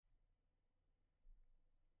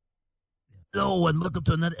Hello and welcome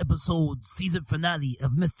to another episode, season finale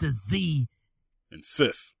of Mr. Z. And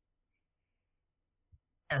Fifth.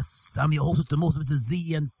 Yes, I'm your host with the most, Mr.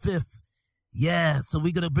 Z and Fifth. Yeah, so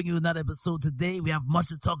we're going to bring you another episode today. We have much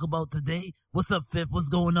to talk about today. What's up, Fifth? What's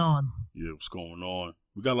going on? Yeah, what's going on?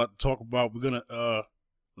 We got a lot to talk about. We're going to,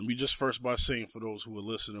 let me just first by saying for those who are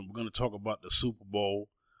listening, we're going to talk about the Super Bowl,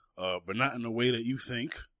 but not in the way that you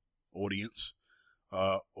think, audience.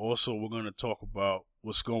 Also, we're going to talk about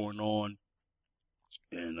what's going on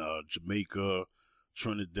in Jamaica,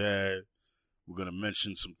 Trinidad. We're going to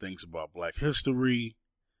mention some things about Black history.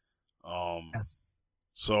 Yes.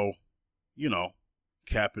 So, you know,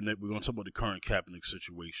 Kaepernick. We're going to talk about the current Kaepernick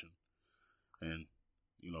situation. And,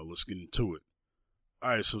 you know, let's get into it.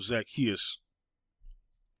 All right, so Zacchaeus,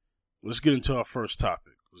 let's get into our first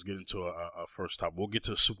topic. Let's get into our first topic. We'll get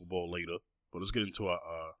to the Super Bowl later, but let's get into our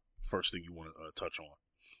first thing you want to touch on.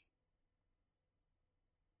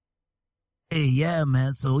 Hey, yeah,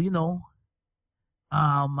 man. So, you know,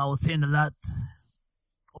 I was hearing a lot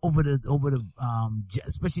over the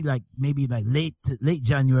especially like maybe like late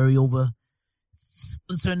January over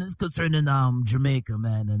concerning Jamaica,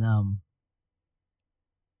 man. And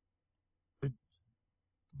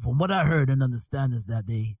from what I heard and understand is that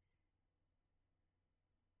they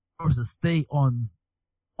forced to stay on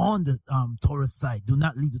the tourist site. Do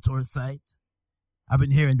not leave the tourist site. I've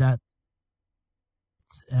been hearing that.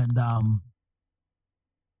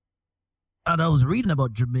 And I was reading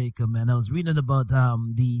about Jamaica, man. I was reading about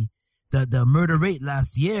the murder rate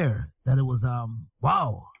last year. That it was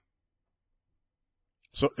wow.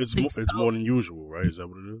 So it's more than usual, right? Is that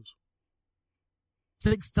what it is?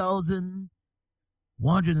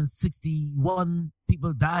 6,161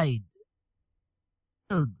 people died.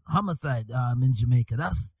 Homicide in Jamaica.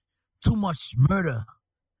 That's too much murder.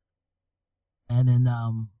 And then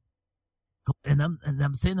I'm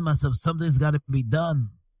saying to myself, something's got to be done.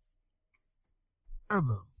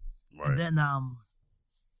 Right. And then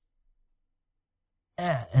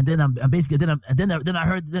yeah, and then I'm basically then I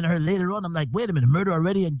heard later on, I'm like, wait a minute, murder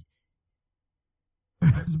already, and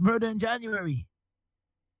it's murder in January.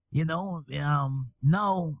 You know,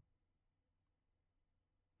 now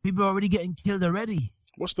people are already getting killed already.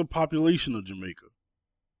 What's the population of Jamaica?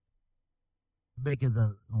 Jamaica's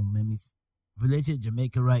village in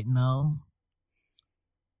Jamaica right now.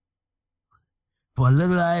 For a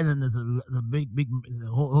little island, there's a big, there's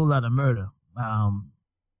a whole lot of murder.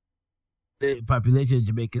 The population of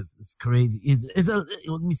Jamaica is crazy.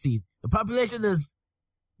 Let me see. The population is.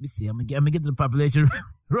 Let me see. I'm gonna get to the population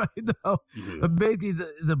right now. Yeah. But basically,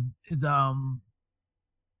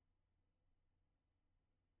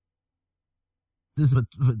 this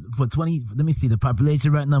for 20. Let me see the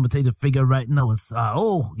population right now. I'm gonna tell you the figure right now. It's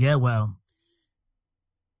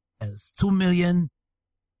it's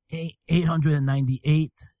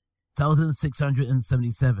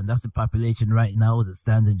 2,898,677. That's the population right now as it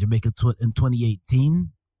stands in Jamaica in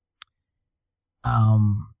 2018.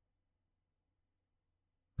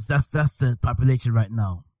 That's the population right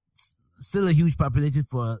now. It's still a huge population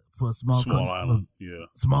for a small island,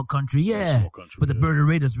 small country, yeah. Small country, but the murder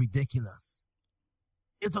rate is ridiculous.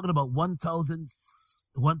 You're talking about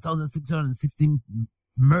 1,616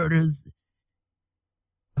 murders.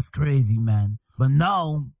 That's crazy, man. But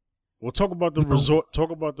now, we'll talk about the resort.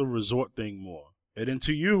 Talk about the resort thing more. And then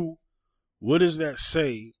to you, what does that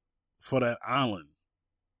say for that island?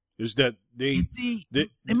 Is that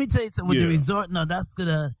let me tell you something. With the resort, no, that's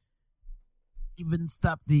gonna even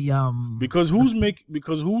stop the because who's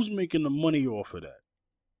making the money off of that?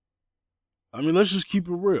 I mean, let's just keep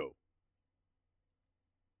it real.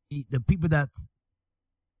 The people that,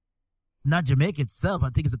 not Jamaica itself. I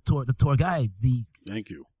think it's the tour guides. Thank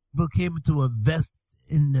you. People came to invest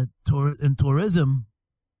in tourism.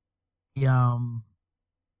 People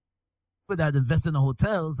that invest in the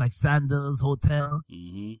hotels like Sandals Hotel.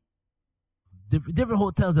 Mm-hmm. Different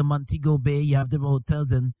hotels in Montego Bay. You have different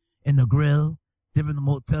hotels in the Grill. Different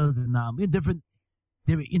hotels in different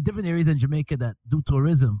areas in Jamaica that do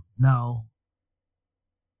tourism. Now,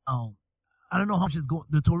 I don't know how much is going.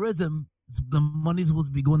 The tourism, the money's supposed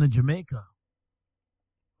to be going to Jamaica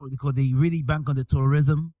because they really bank on the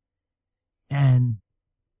tourism, and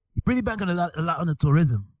they really bank on a lot on the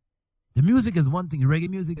tourism. The music is one thing. Reggae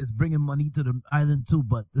music is bringing money to the island too,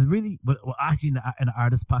 but actually in the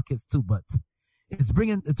artist pockets too. But it's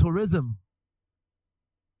bringing the tourism.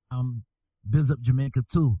 Builds up Jamaica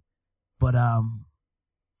too, but now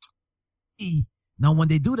when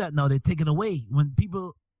they do that, now they take it away. When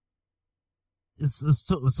people, it's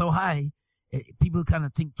so high, people kind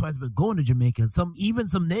of think twice about going to Jamaica. Some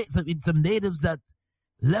natives that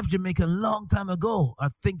left Jamaica a long time ago are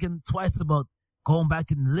thinking twice about going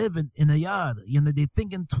back and living in a yard. You know, they're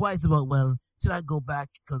thinking twice about, well, should I go back?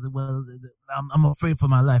 Because, well, I'm afraid for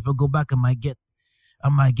my life. I'll go back, I might get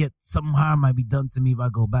some harm might be done to me if I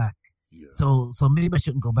go back. Yeah. So maybe I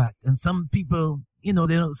shouldn't go back. And some people, you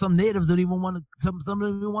know, some natives don't even want to. Some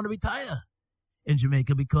don't even want to retire in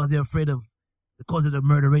Jamaica because they're afraid of because of the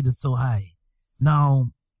murder rate is so high.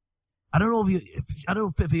 Now, I don't know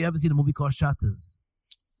if you ever seen a movie called Shatters.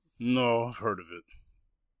 No, I've heard of it.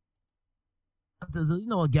 Shatters, you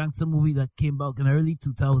know, a gangster movie that came out in the early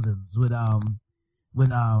 2000s with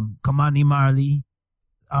Kamani Marley,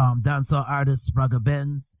 dancehall artist Braga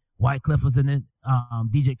Benz, Wyclef was in it,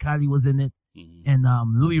 DJ Khaled was in it, and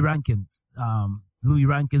Louis Rankins. Louis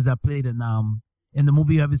Rankins that played in the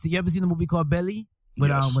movie. You ever seen the movie called Belly? With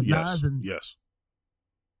Nas and yes.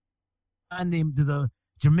 And there's a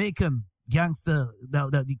Jamaican gangster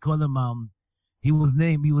that they call him.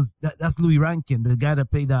 That's Louis Rankin, the guy that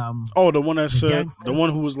played the one that said gangster. The one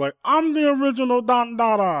who was like, I'm the original Don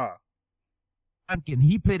Dada. Rankin,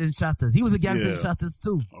 he played in Shatters. He was a gangster in Shatters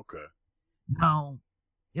too. Okay. Now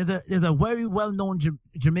there's a very well known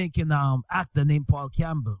Jamaican actor named Paul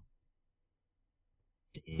Campbell.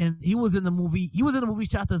 And he was in the movie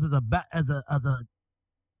Shatters as a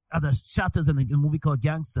Shatters in a movie called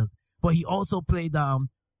Gangsters. But he also played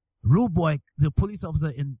Rude Boy, the police officer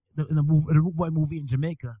in the Rude Boy movie in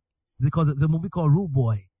Jamaica, because it's a movie called Rude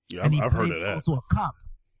Boy. Yeah, and I've heard of that. Also a cop.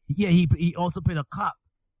 Yeah, he also played a cop,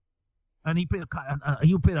 and he played a cop.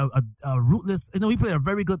 He played a ruthless. He played a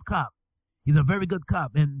very good cop. He's a very good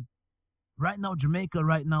cop. And right now, Jamaica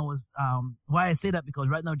is why I say that, because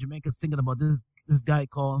right now Jamaica's thinking about this guy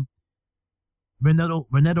called Renato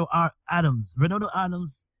Adams. Renato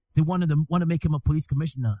Adams. They wanted to make him a police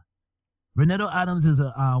commissioner. Renato Adams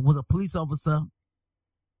was a police officer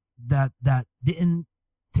that didn't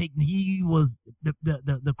take. He was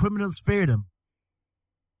the criminals feared him.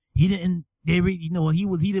 He didn't. He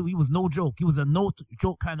was no joke. He was a no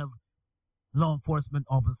joke kind of law enforcement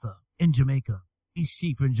officer in Jamaica. He's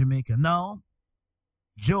chief in Jamaica. Now,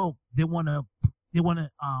 joke. They want to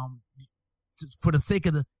for the sake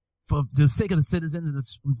of the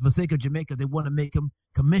citizens, for the sake of Jamaica, they want to make him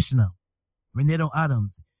commissioner. Renato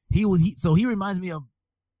Adams. He reminds me of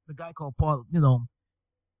the guy called Paul,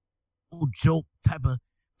 old joke type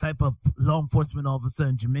of law enforcement officer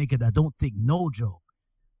in Jamaica that don't take no joke.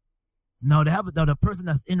 Now the person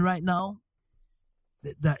that's in right now,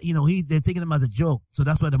 they're taking him as a joke. So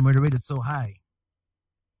that's why the murder rate is so high.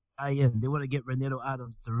 They want to get Renato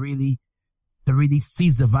Adams to really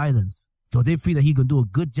seize the violence. So they feel that he can do a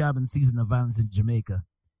good job in seizing the violence in Jamaica.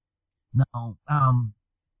 Now,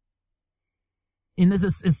 and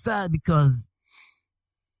it's sad because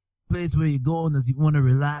place where you go and you want to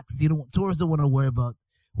relax, tourists don't want to worry about,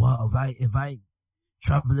 well, if I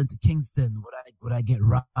travel into Kingston, would I get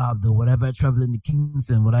robbed, or whatever? I travel into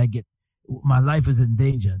Kingston, my life is in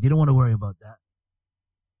danger. They don't want to worry about that.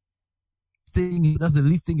 That's the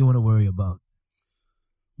least thing you want to worry about.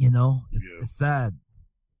 It's sad.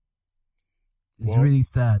 It's really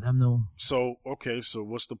sad. So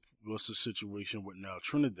what's the situation with now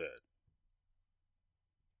Trinidad?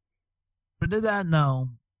 Trinidad's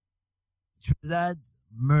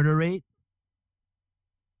murder rate.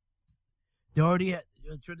 They already had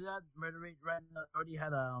Trinidad murder rate right now. Already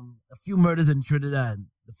had a few murders in Trinidad.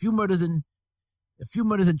 A few murders in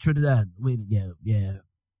Trinidad. Yeah.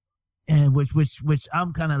 And which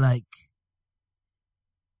I'm kind of like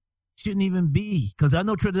shouldn't even be, because I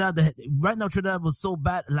know Trinidad was so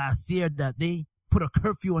bad last year that they put a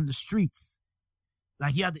curfew on the streets.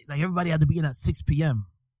 Like everybody had to be in at 6 p.m.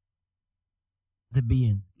 to be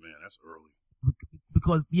in. Man, that's early.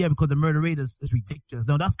 Because the murder rate is ridiculous.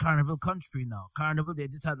 No, that's Carnival country now. Carnival, they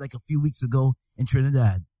just had like a few weeks ago in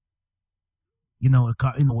Trinidad. With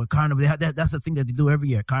Carnival, they had that's the thing that they do every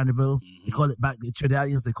year. Carnival, they call it back. The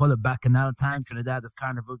Trinidadians, they call it Bacchanal time. Trinidad is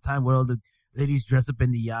Carnival time, where all the ladies dress up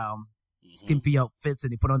in the skimpy outfits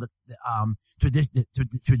and they put on the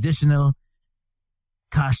traditional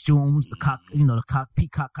costumes, the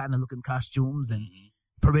peacock kind of looking costumes, and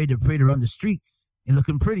parade around the streets and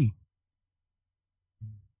looking pretty.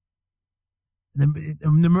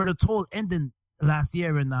 The murder toll ending last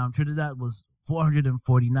year in Trinidad was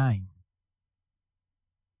 449.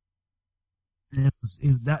 And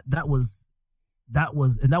that was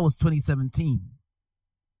 2017.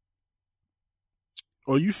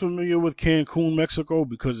 Are you familiar with Cancun, Mexico?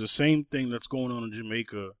 Because the same thing that's going on in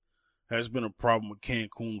Jamaica has been a problem with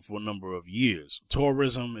Cancun for a number of years.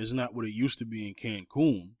 Tourism is not what it used to be in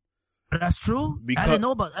Cancun. That's true. I didn't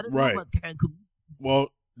know about Cancun.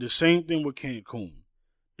 Well, the same thing with Cancun.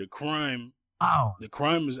 the crime Wow. the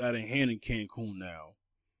crime is out of hand in Cancun now.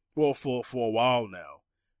 Well, for a while now,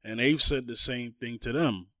 and they've said the same thing to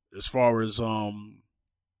them as far as don't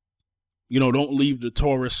leave the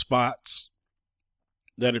tourist spots.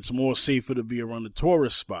 That it's more safer to be around the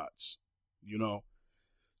tourist spots,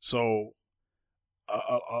 So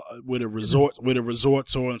where the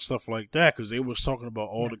resorts are and stuff like that, because they was talking about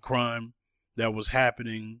all the crime that was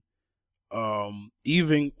happening,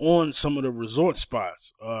 even on some of the resort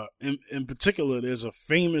spots. In particular, there's a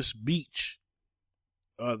famous beach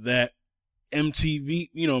that MTV,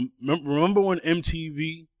 remember when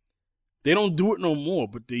MTV, they don't do it no more,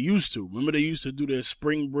 but they used to. Remember they used to do their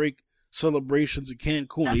spring break celebrations in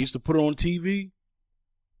Cancun. They used to put it on TV.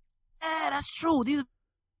 Yeah, that's true.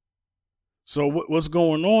 So what's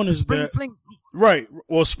going on is Spring that Fling. Right.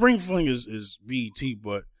 Well, Spring Fling is BET,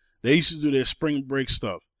 but they used to do their spring break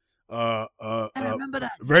stuff. I remember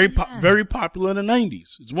that. Very popular in the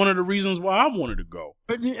 90s. It's one of the reasons why I wanted to go.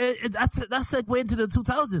 That segued into the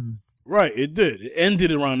 2000s. Right, it did. It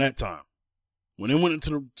ended around that time. When it went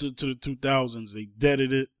into the 2000s, they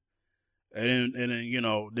deaded it, and then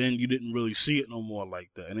then you didn't really see it no more like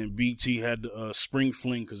that. And then BT had the Spring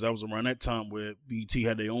Fling, because that was around that time where BT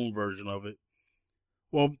had their own version of it.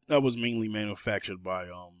 Well, that was mainly manufactured by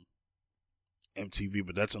MTV,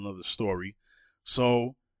 but that's another story.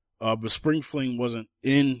 So, but Spring Fling wasn't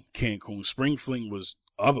in Cancun. Spring Fling was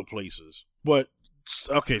other places. But,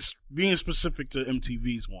 okay, being specific to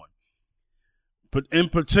MTV's one. But in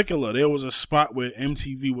particular, there was a spot where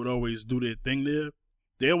MTV would always do their thing there.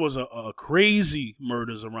 There was a crazy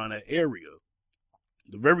murders around that area.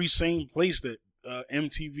 The very same place that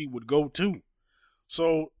MTV would go to.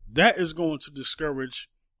 So that is going to discourage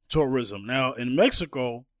tourism. Now, in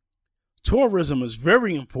Mexico, tourism is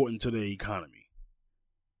very important to the economy.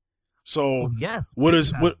 So yes, what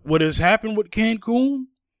has happened with Cancun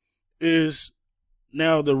is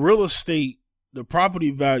now the real estate, the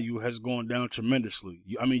property value has gone down tremendously.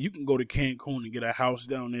 I mean, you can go to Cancun and get a house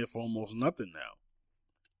down there for almost nothing now.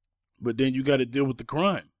 But then you got to deal with the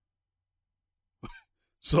crime.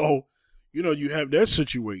 So, you have that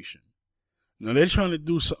situation. Now, they're trying to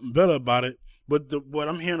do something better about it. But what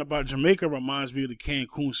I'm hearing about Jamaica reminds me of the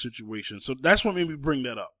Cancun situation. So that's what made me bring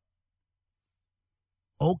that up.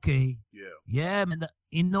 Okay. Yeah. Yeah, man.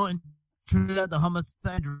 In Trinidad, the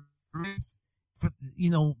homicide rate,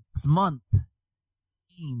 this month,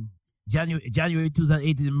 January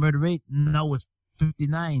 2018, the murder rate now was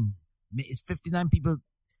 59. It's 59 people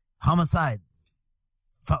homicide.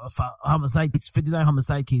 Homicide. It's 59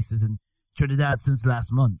 homicide cases in Trinidad since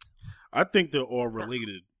last month. I think they're all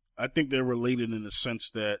related. I think they're related in the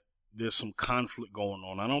sense that there's some conflict going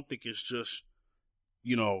on. I don't think it's just,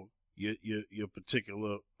 your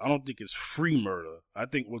particular. I don't think it's free murder. I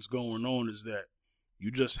think what's going on is that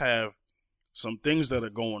you just have some things that are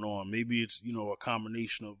going on. Maybe it's a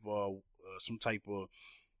combination of some type of.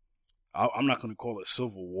 I'm not going to call it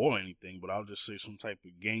civil war or anything, but I'll just say some type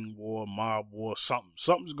of gang war, mob war, something.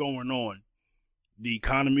 Something's going on. The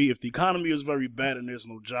economy, if the economy is very bad and there's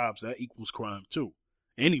no jobs, that equals crime too.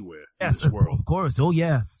 Anywhere in this world. Of course. Oh,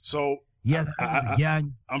 yes. So, yeah,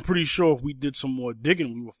 I'm pretty sure if we did some more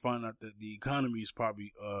digging, we would find out that the economy is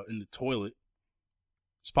probably in the toilet.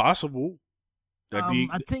 It's possible. That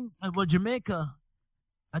I think, Jamaica,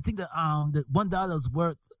 I think that the $1 is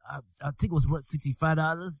worth, I think it was worth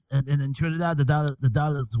 $65, and in Trinidad the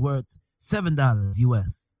dollar is worth $7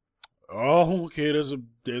 US. Oh, okay. There's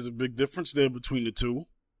a big difference there between the two.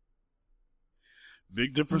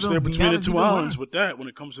 Big difference there between the two islands with that when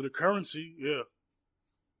it comes to the currency. Yeah.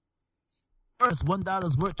 First, $1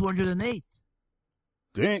 is worth 208.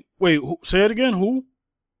 Dang. Wait. Say it again. Who?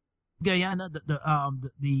 Guyana.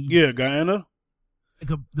 Yeah, Guyana.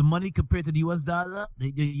 The money compared to the US dollar,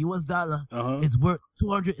 the US dollar is worth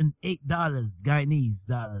 $208 Guyanese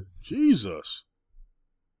dollars. Jesus.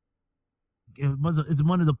 It's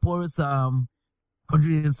one of the poorest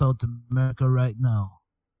countries in South America right now.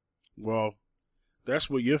 Well, that's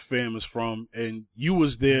where your fam is from, and you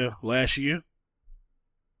was there last year?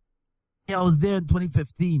 Yeah, I was there in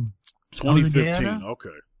 2015. 2015, okay.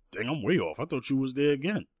 Dang, I'm way off. I thought you was there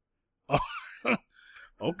again.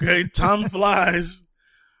 Okay, time flies.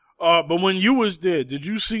 But when you was there, did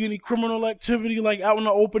you see any criminal activity like out in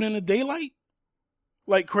the open in the daylight?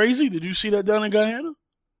 Like crazy? Did you see that down in Guyana?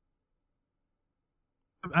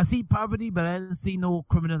 I see poverty, but I didn't see no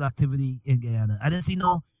criminal activity in Guyana. I didn't see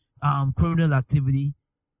no criminal activity.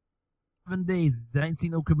 7 days, I didn't see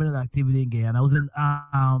no criminal activity in Guyana. I was in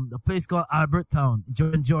a place called Albertown,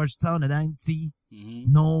 in Georgetown, and I didn't see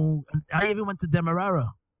no. I even went to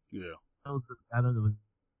Demerara. Yeah. I don't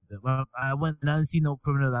know. I went and I didn't see no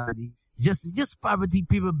criminality. Just poverty,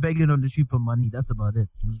 people begging on the street for money. That's about it.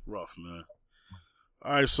 It's rough, man.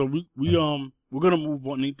 All right, so we're gonna move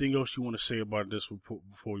on. Anything else you want to say about this before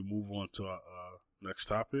we move on to our next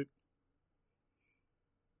topic?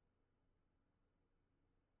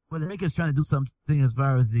 Well, the maker's trying to do something as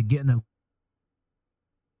far as they're getting a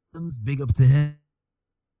big up to him.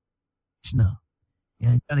 No,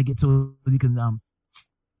 yeah, trying to get to he can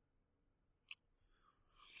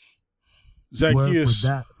Zacchaeus, work with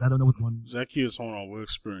that. I don't know what's going on. Zacchaeus, hold on. We're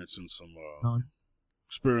experiencing some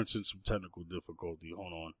technical difficulty.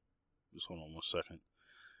 Hold on. Just hold on 1 second.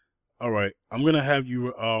 All right. I'm going to have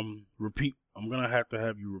you repeat. I'm going to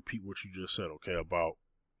have you repeat what you just said, okay, about,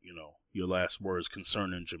 your last words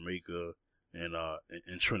concerning Jamaica and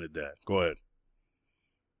Trinidad. Go ahead.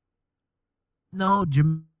 No,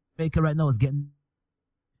 Jamaica right now is getting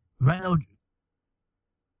a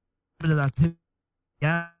bit of activity.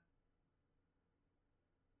 Yeah.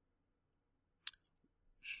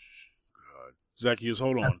 Zacchaeus,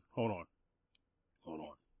 hold on.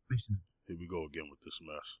 Here we go again with this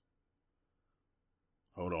mess.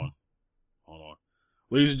 Hold on.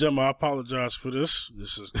 Ladies and gentlemen, I apologize for this.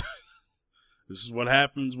 This is what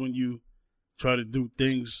happens when you try to do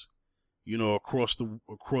things, across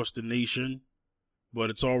the nation. But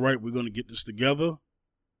it's all right. We're going to get this together.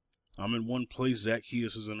 I'm in one place.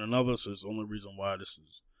 Zacchaeus is in another. So it's the only reason why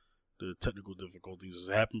the technical difficulties has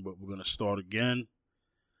happened. But we're going to start again.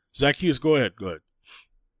 Zacchaeus, go ahead.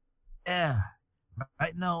 Yeah.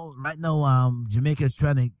 Right now, Jamaica is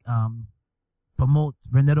trying to promote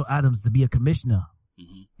Renato Adams to be a commissioner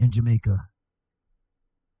in Jamaica.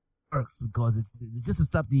 Works because it's just to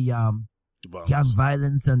stop the gang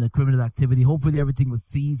violence and the criminal activity. Hopefully, everything will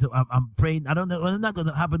cease. So I'm praying. I don't know. It's not going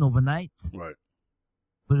to happen overnight. Right.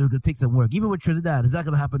 But it's going to take some work. Even with Trinidad, it's not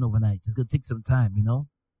going to happen overnight. It's going to take some time,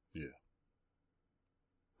 Yeah.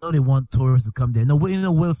 They want tourists to come there. No,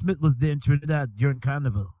 Will Smith was there in Trinidad during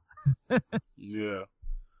Carnival. Yeah.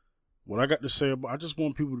 What I got to say I just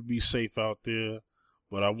want people to be safe out there,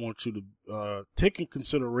 but I want you to take in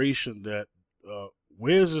consideration that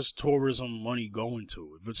where's this tourism money going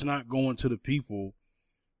to? If it's not going to the people,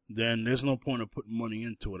 then there's no point of putting money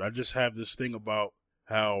into it. I just have this thing about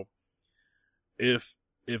how if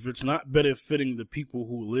it's not benefiting the people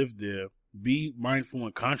who live there, be mindful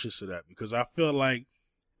and conscious of that, because I feel like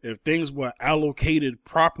if things were allocated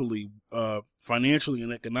properly, financially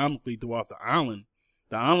and economically throughout the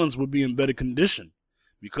islands would be in better condition,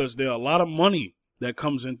 because there are a lot of money that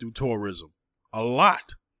comes in through tourism. A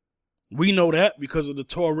lot. We know that because of the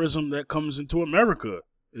tourism that comes into America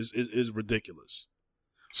is ridiculous.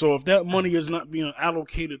 So if that money is not being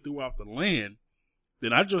allocated throughout the land,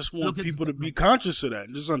 then I just want people to be conscious of that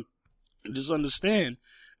and just understand.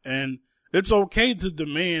 And it's okay to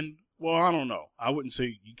demand. Well, I don't know. I wouldn't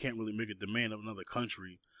say you can't really make a demand of another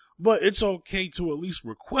country, but it's okay to at least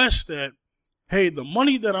request that, hey, the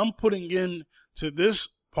money that I'm putting in to this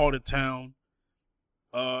part of town,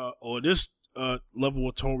 or this level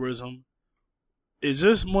of tourism, is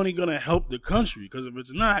this money going to help the country? Because if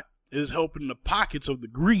it's not, it's helping the pockets of the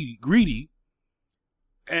greedy.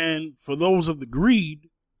 And for those of the greed,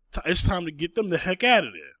 it's time to get them the heck out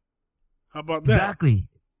of there. How about that?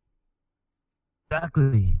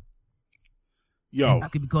 Exactly. Yo.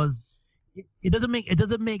 Exactly, because it doesn't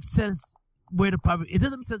make sense where the poverty. It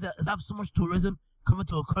doesn't make sense that have so much tourism coming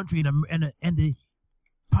to a country and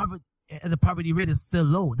the poverty rate is still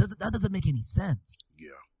low. That doesn't make any sense. Yeah.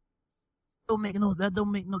 That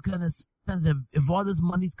don't make no kind of sense. If all this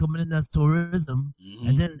money's coming in as tourism,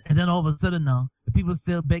 and then all of a sudden now the people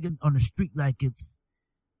still begging on the street like it's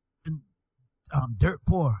dirt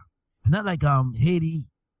poor, and not like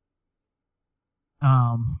Haiti.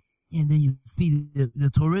 And then you see the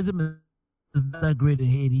tourism is not that great in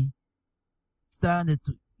Haiti. Starting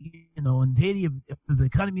to, in Haiti, if the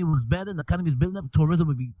economy was better and the economy was building up, tourism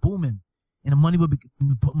would be booming, and the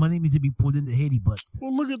money needs to be pulled into Haiti. But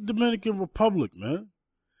look at Dominican Republic, man.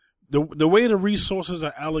 The way the resources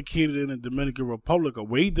are allocated in the Dominican Republic are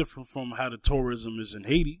way different from how the tourism is in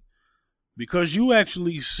Haiti, because you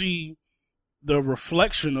actually see the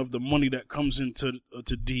reflection of the money that comes into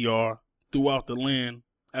to DR throughout the land,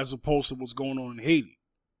 as opposed to what's going on in Haiti.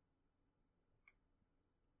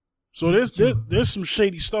 So there's some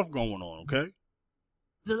shady stuff going on, okay?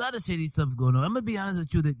 There's a lot of shady stuff going on. I'm going to be honest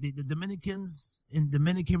with you, the Dominicans in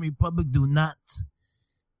Dominican Republic do not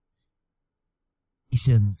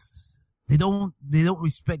Haitians. They don't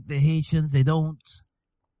respect the Haitians. They don't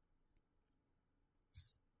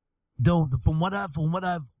from what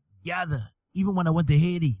I've gathered, even when I went to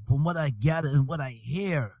Haiti, from what I gather and what I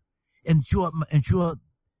hear, and sure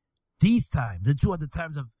these times, the two other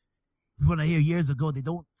times of when I hear years ago, they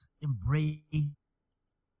don't embrace.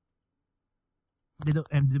 They don't,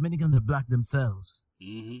 and Dominicans are black themselves.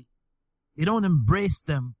 Mm-hmm. They don't embrace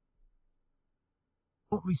them.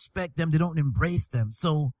 Don't respect them. They don't embrace them.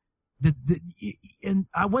 So, and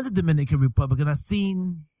I went to Dominican Republic and I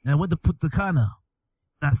went to Punta Cana.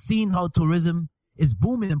 And I seen how tourism is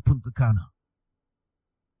booming in Punta Cana.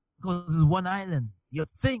 Because it's one island. You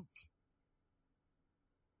think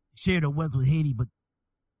share the wealth with Haiti, but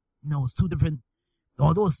it's two different.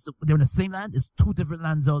 Although they're in the same land, it's two different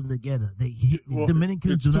lands altogether.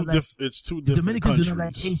 Dominicans do not like. It's two different Dominicans countries. do not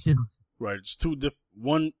like Haitians. Right. It's two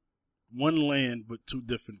different. One land, but two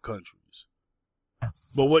different countries.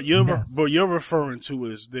 Yes. But what you're referring to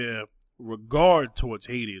is their regard towards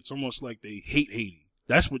Haiti. It's almost like they hate Haiti.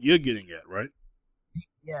 That's what you're getting at, right?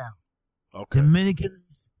 Yeah. Okay.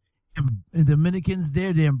 Dominicans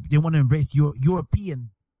there, they want to embrace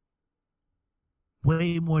European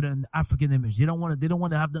way more than African image. They don't want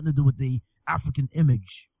to have nothing to do with the African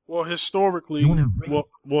image. Well, historically,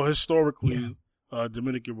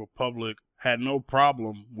 Dominican Republic had no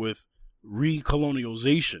problem with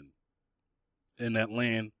recolonialization in that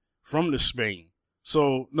land from the Spain.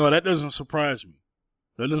 So no, that doesn't surprise me.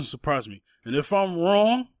 And if I'm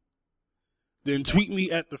wrong, then tweet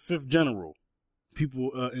me at the Fifth General,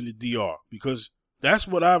 people in the DR, because that's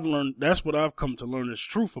what I've learned. That's what I've come to learn is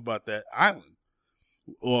truth about that island,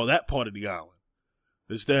 or that part of the island,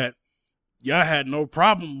 is that y'all had no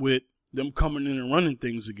problem with them coming in and running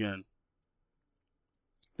things again.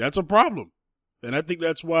 That's a problem. And I think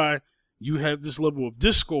that's why you have this level of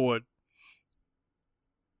discord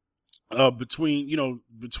between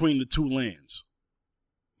the two lands.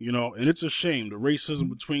 And it's a shame, the racism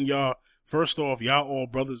between y'all. First off, y'all all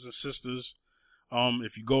brothers and sisters.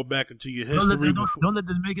 If you go back into your history, don't let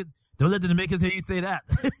the Dominicans hear you say that.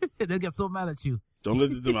 They'll get so mad at you. I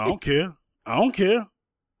don't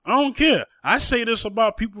care. I say this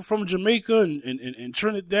about people from Jamaica and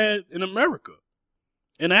Trinidad in America,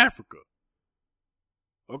 in Africa.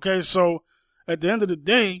 Okay, so at the end of the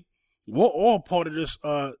day, we're all part of this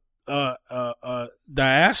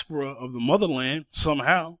diaspora of the motherland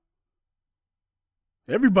somehow.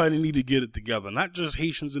 Everybody need to get it together, not just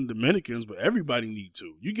Haitians and Dominicans, but everybody need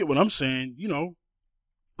to. You get what I'm saying?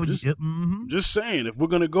 Just saying, if we're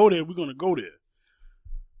gonna go there, we're gonna go there.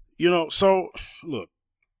 So look,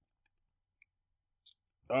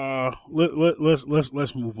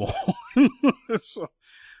 let's move on. So,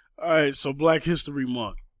 all right, so Black History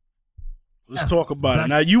Month. Let's talk about it.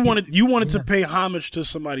 Now you wanted to pay homage to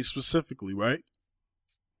somebody specifically, right?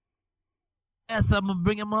 Yes, I'm gonna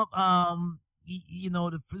bring him up. This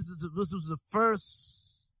was the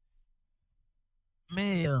first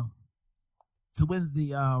male to win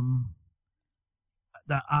the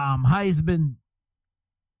Heisman,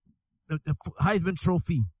 the Heisman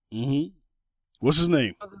Trophy. Mm-hmm. What's his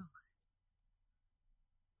name?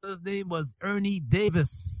 His name was Ernie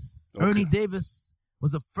Davis. Okay. Ernie Davis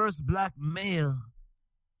was the first black male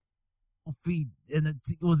trophy, and it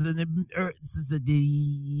was around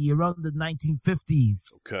the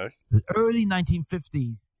 1950s. Okay. The early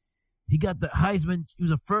 1950s. He got the Heisman. He was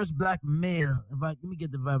the first black male. Let me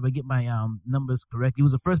get my numbers correct. He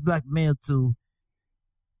was the first black male to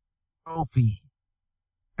trophy.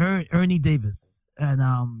 Ernie Davis, and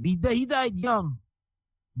he died young,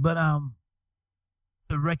 but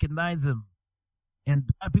to recognize him, and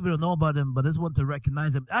people don't know about him, but this one to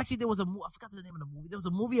recognize him. Actually, there was I forgot the name of the movie. There was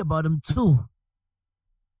a movie about him too.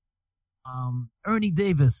 Ernie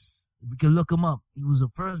Davis, if you can look him up, he was the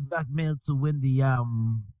first black male to win the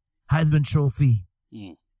Heisman Trophy.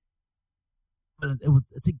 Mm. But I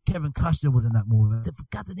think Kevin Costner was in that movie. I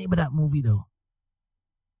forgot the name of that movie though.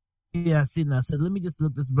 Yeah, I seen that. I said, let me just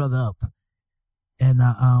look this brother up. And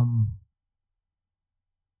I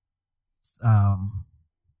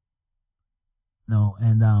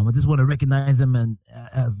just want to recognize him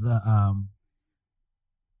as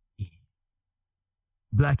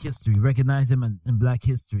Black History. Recognize him in Black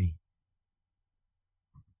History.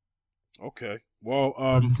 Okay.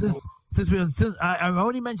 Well, since I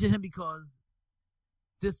only mentioned him because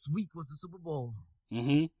this week was the Super Bowl.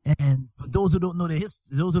 Mm-hmm. And for those who don't know the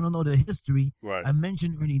history, right. I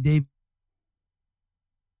mentioned Ernie Davis.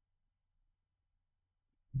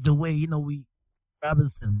 The way we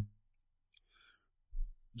Robinson.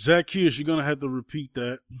 Zacchaeus, you're gonna have to repeat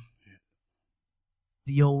that.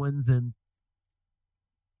 The Owens and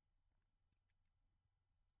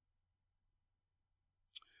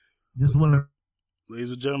just want to.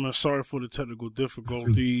 Ladies and gentlemen, sorry for the technical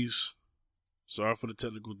difficulties.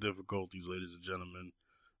 Ladies and gentlemen.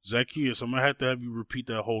 Zacchaeus, I'm gonna have to have you repeat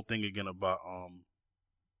that whole thing again about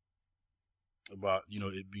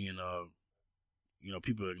it being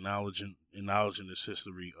people acknowledging this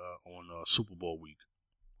history on Super Bowl week.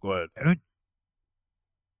 Go ahead.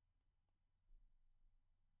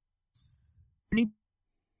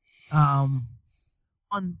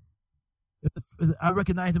 I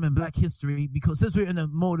recognize him in Black history because since we're in a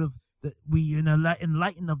mode of that we in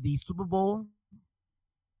enlighten of the Super Bowl,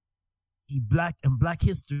 Black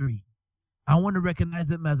history. I want to recognize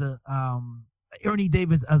him as a Ernie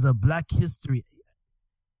Davis as a Black history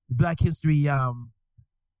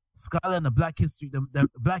scholar and the Black history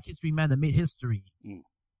man that made history in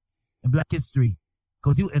Black history,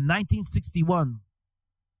 because he in 1961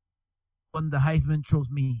 won the Heisman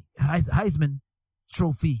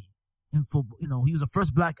Trophy in football. He was the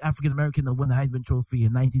first Black African American to win the Heisman Trophy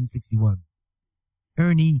in 1961.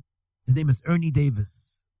 His name is Ernie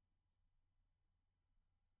Davis.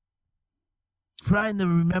 Trying to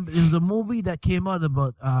remember, there was a movie that came out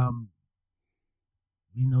about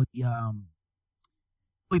he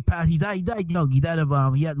died young. He died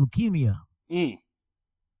of he had leukemia.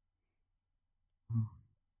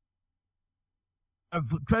 I'm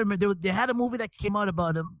trying to remember. They had a movie that came out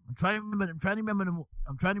about him. I'm trying to remember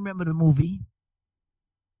the movie.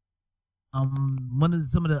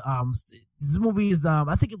 This movie is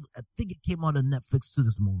I think it came out on Netflix too.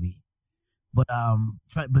 This movie, but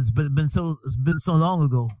it's been so long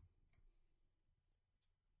ago.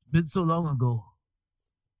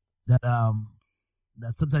 That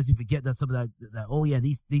sometimes you forget that some of that oh yeah,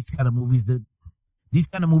 these kind of movies did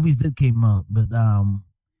came out, but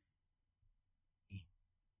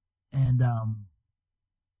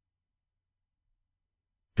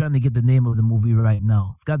trying to get the name of the movie right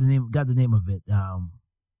now. Got the name of it.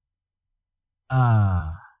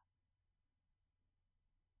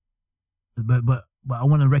 But I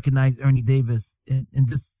want to recognize Ernie Davis and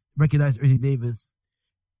just recognize Ernie Davis.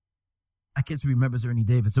 I can't remember Ernie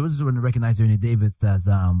Davis, so I just want to recognize Ernie Davis as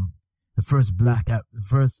the first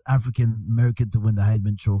African American to win the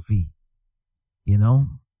Heisman Trophy. Yeah.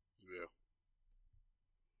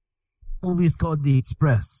 The movie is called The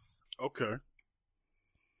Express. Okay.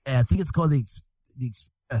 Yeah, I think it's called The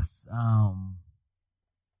Express.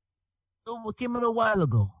 It came out a while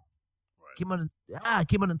ago. Right. It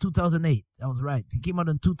came out in 2008. That was right. It came out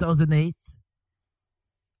in 2008.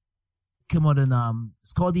 Came out in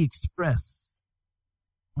it's called The Express.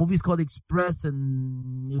 The movie is called The Express,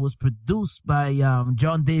 and it was produced by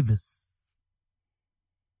John Davis.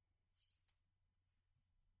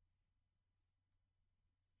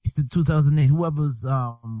 It's in 2008. Whoever's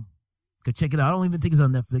could check it out. I don't even think it's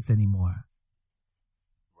on Netflix anymore.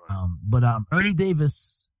 Right. But Ernie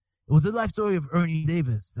Davis. It was the life story of Ernie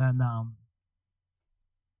Davis and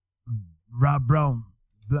Rob Brown.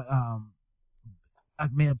 Black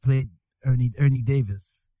man played Ernie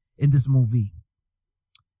Davis in this movie.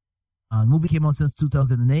 The movie came out since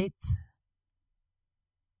 2008.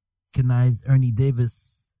 Recognize Ernie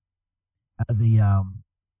Davis as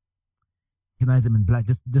recognize him in Black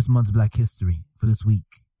this month's Black History for this week.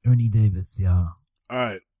 Ernie Davis, yeah. All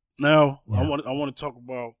right, now yeah. I want to talk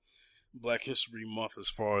about Black History Month as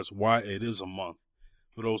far as why it is a month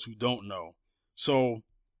for those who don't know. So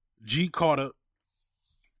G. Carter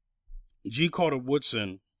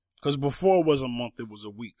Woodson, because before it was a month, it was a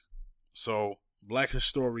week. So Black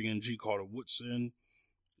historian G. Carter Woodson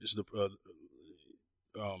is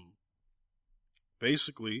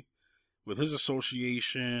basically with his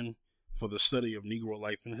association for the study of Negro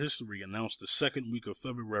life and history announced the second week of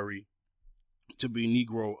February to be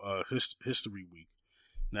Negro History Week.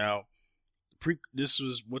 Now, we're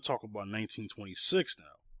talking about 1926 now,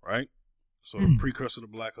 right? So the precursor to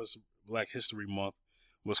Black History Month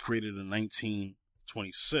was created in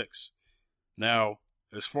 1926. Now,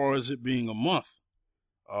 as far as it being a month,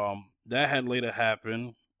 that had later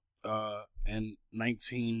happened in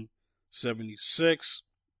 1976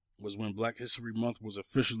 was when Black History Month was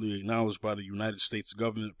officially acknowledged by the United States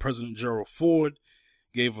government. President Gerald Ford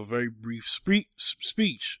gave a very brief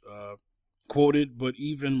speech, quoted, but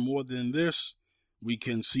even more than this, we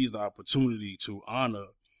can seize the opportunity to honor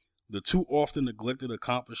the too often neglected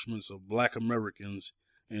accomplishments of Black Americans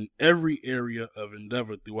in every area of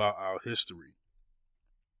endeavor throughout our history.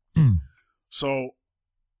 So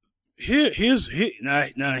here's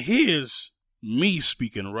me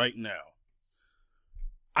speaking right now.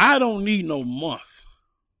 I don't need no month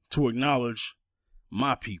to acknowledge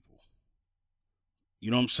my people.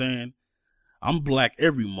 You know what I'm saying? I'm Black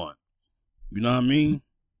every month. You know what I mean?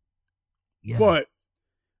 Yeah. But,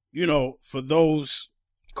 for those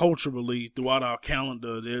culturally throughout our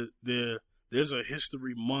calendar, there there's a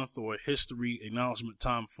history month or a history acknowledgement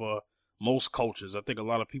time for most cultures. I think a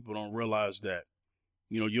lot of people don't realize that.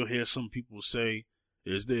 You'll hear some people say,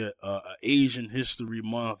 is there a Asian history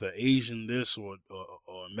month, a Asian this, or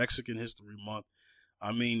Mexican history month?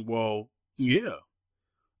 I mean, well, yeah.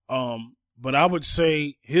 But I would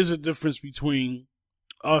say here's a difference between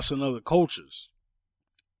us and other cultures.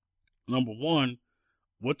 Number one,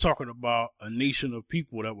 we're talking about a nation of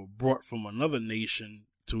people that were brought from another nation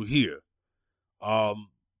to here.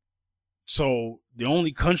 So the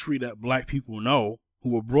only country that black people know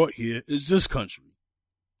who were brought here is this country.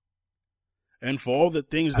 And for all the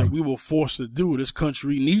things that we were forced to do, this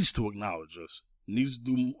country needs to acknowledge us. It needs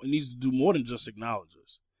to do more than just acknowledge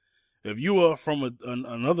us. If you are from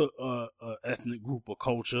another ethnic group or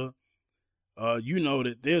culture, you know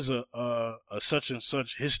that there's a such and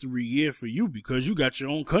such history year for you because you got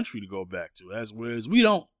your own country to go back to, whereas we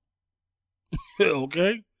don't.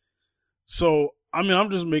 Okay? So, I mean,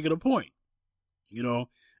 I'm just making a point.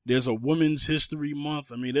 There's a Women's History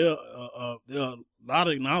Month. I mean, there are a lot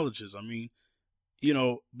of acknowledges. I mean,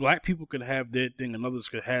 black people could have their thing and others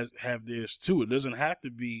could have theirs too. It doesn't have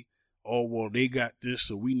to be, oh, well, they got this,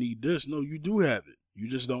 so we need this. No, you do have it. You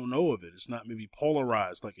just don't know of it. It's not maybe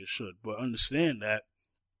polarized like it should. But understand that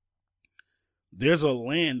there's a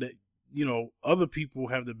land that, other people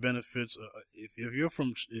have the benefits.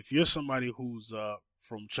 If you're somebody who's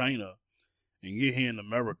from China and you're here in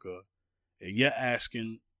America and you're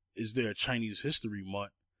asking, is there a Chinese History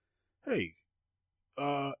Month? Hey,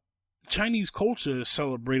 Chinese culture is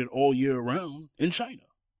celebrated all year round in China.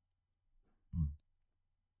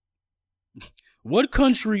 What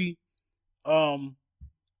country in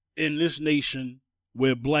this nation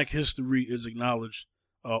where black history is acknowledged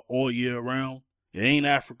all year round? It ain't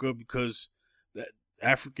Africa, because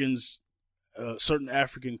certain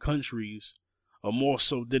African countries are more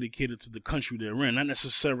so dedicated to the country they're in, not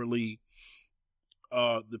necessarily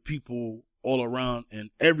the people all around in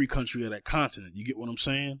every country of that continent. You get what I'm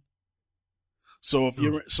saying? So if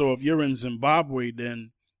you're in Zimbabwe,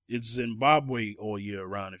 then it's Zimbabwe all year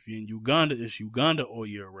round. If you're in Uganda, it's Uganda all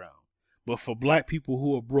year round. But for black people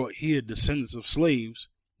who are brought here, descendants of slaves,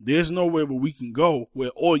 there's nowhere where we can go where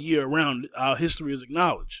all year round our history is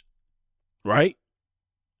acknowledged. Right?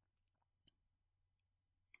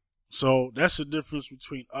 So that's the difference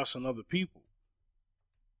between us and other people.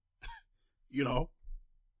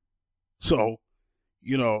 So,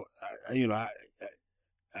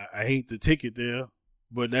 I hate to take it there,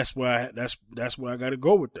 but that's why I got to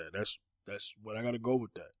go with that. That's what I got to go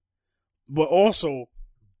with that. But also,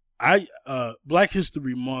 Black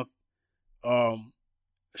History Month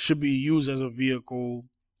should be used as a vehicle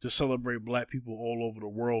to celebrate black people all over the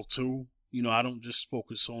world too. I don't just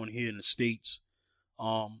focus on here in the States,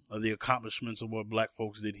 of the accomplishments of what black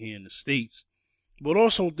folks did here in the States, but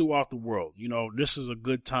also throughout the world. This is a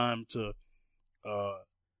good time to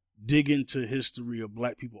dig into history of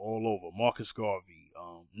black people all over. Marcus Garvey,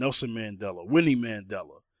 Nelson Mandela, Winnie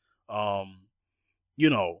Mandela,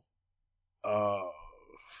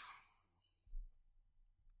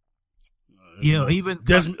 even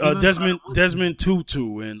Desmond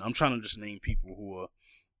Tutu, and I'm trying to just name people who are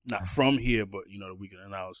not from here, but that we can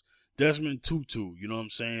announce. Desmond Tutu, you know what I'm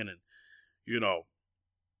saying, and a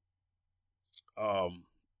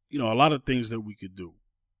lot of things that we could do.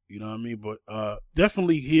 You know what I mean? But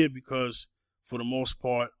definitely here, because for the most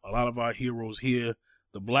part, a lot of our heroes here,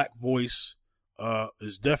 the black voice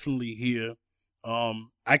is definitely here.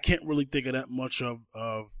 I can't really think of that much of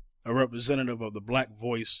a representative of the black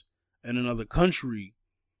voice in another country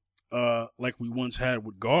like we once had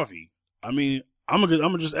with Garvey. I mean, I'm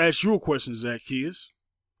gonna just ask you a question, Zacchaeus.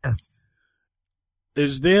 Yes.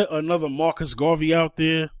 Is there another Marcus Garvey out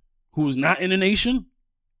there who's not in the nation?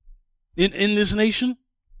 In this nation?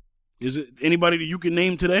 Is it anybody that you can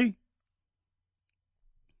name today?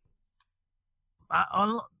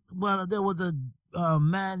 Well, there was a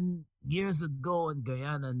man years ago in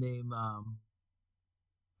Guyana named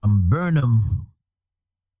Burnham.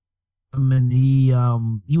 And he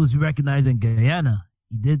was recognized in Guyana.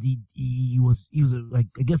 He was I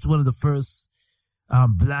guess one of the first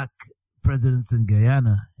black presidents in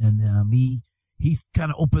Guyana, and he's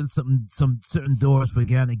kind of opened some certain doors for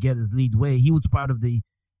Guyana to get his lead way. He was part of the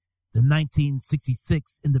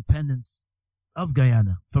 1966 independence of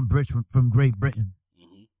Guyana from Great Britain.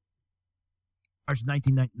 Mm-hmm. March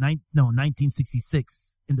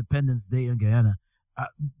 1966 Independence Day in Guyana.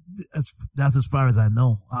 That's as far as I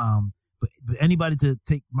know. But anybody to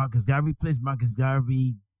take Marcus Garvey place, Marcus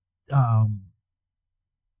Garvey, I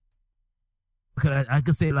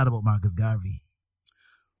could say a lot about Marcus Garvey.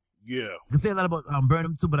 Yeah. I can say a lot about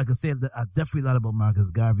Burnham too, but I can say definitely a lot about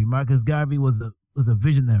Marcus Garvey. Marcus Garvey was a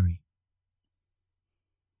visionary.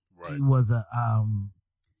 Right. He was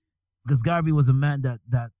because Garvey was a man that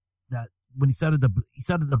when he started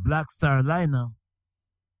the Black Star Liner,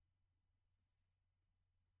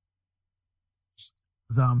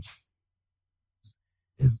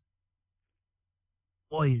 his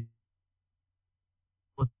boy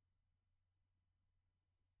was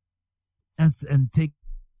and take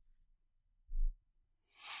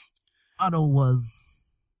motto was.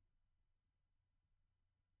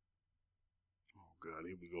 Oh God,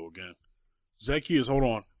 here we go again. Zacchaeus, hold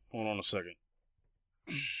on a second.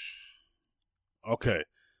 Okay.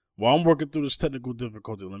 While I'm working through this technical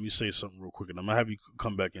difficulty, let me say something real quick, and I'm gonna have you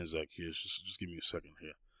come back in, Zacchaeus. Just give me a second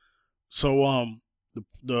here. So,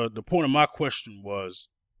 the point of my question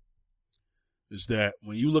is that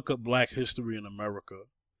when you look up Black history in America,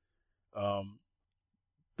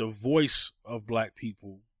 the voice of Black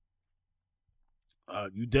people,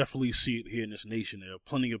 you definitely see it here in this nation. There are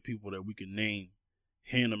plenty of people that we can name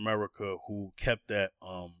here in America who kept that,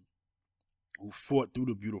 who fought through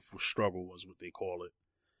the beautiful struggle, is what they call it,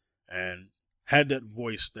 and had that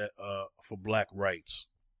voice that for Black rights.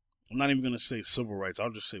 I'm not even gonna say civil rights.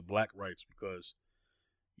 I'll just say Black rights because,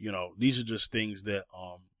 these are just things that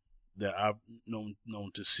that I've known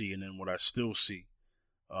to see, and then what I still see.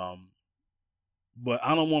 But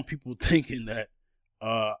I don't want people thinking that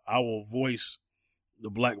our voice, the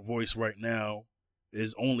Black voice right now,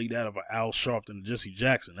 is only that of an Al Sharpton and Jesse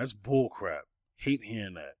Jackson. That's bull crap. Hate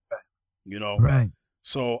hearing that. Right.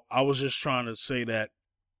 So I was just trying to say that,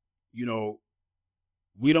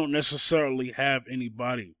 we don't necessarily have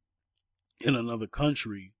anybody in another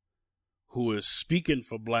country who is speaking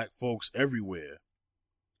for Black folks everywhere.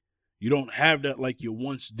 You don't have that like you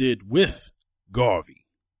once did with Garvey.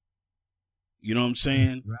 You know what I'm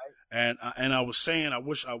saying? Right. And I was saying I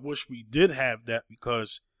wish we did have that,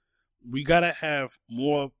 because we gotta have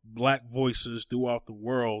more Black voices throughout the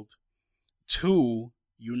world to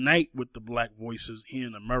unite with the Black voices here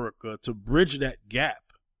in America to bridge that gap.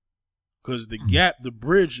 Because the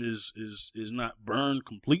bridge is not burned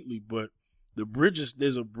completely, but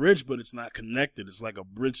there's a bridge, but it's not connected. It's like a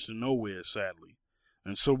bridge to nowhere, sadly.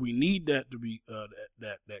 And so we need that to be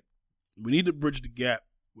that we need to bridge the gap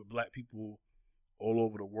with Black people all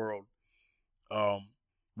over the world,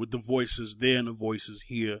 with the voices there and the voices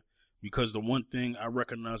here. Because the one thing I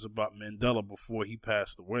recognize about Mandela before he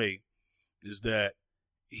passed away is that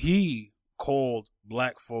he called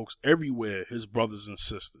Black folks everywhere his brothers and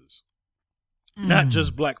sisters, not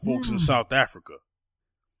just Black folks in South Africa.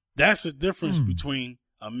 That's the difference between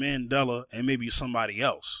a Mandela and maybe somebody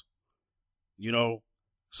else.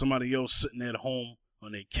 Somebody else sitting at home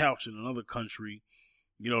on their couch in another country.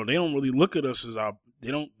 They don't really look at us as they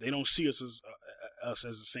don't see us as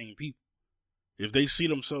the same people. If they see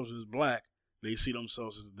themselves as Black, they see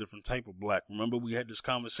themselves as a different type of Black. Remember, we had this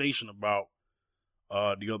conversation about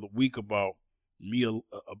the other week about Mia,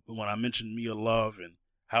 when I mentioned Mia Love and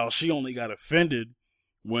how she only got offended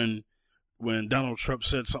when Donald Trump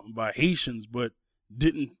said something about Haitians, but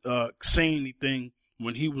didn't say anything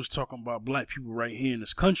when he was talking about Black people right here in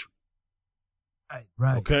this country.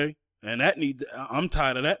 Right. Okay? And I'm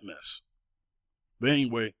tired of that mess. But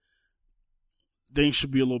anyway, things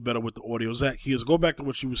should be a little better with the audio. Zach, here's go back to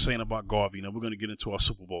what you were saying about Garvey. Now we're going to get into our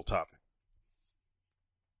Super Bowl topic.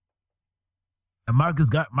 And Marcus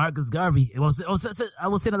Garvey. I was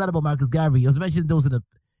saying a lot about Marcus Garvey. I was mentioning those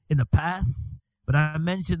in the past, but I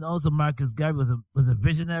mentioned also Marcus Garvey was a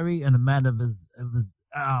visionary and a man of his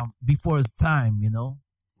before his time.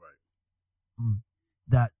 Right.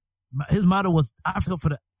 That his motto was Africa for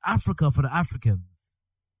the Africans.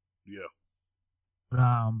 Yeah.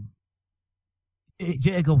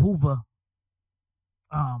 J. Edgar Hoover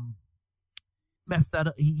messed that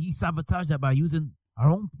up. He sabotaged that by using our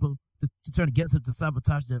own people to turn against him to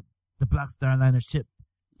sabotage the Black Star Liner ship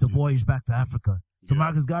to voyage back to Africa. So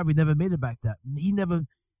Marcus Garvey never made it back. He never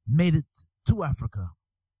made it to Africa.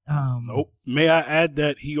 Nope. May I add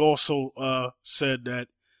that he also said that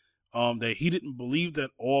that he didn't believe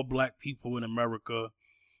that all Black people in America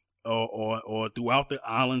or throughout the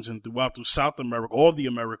islands and throughout South America, all the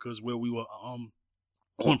Americas where we were on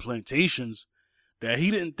plantations, that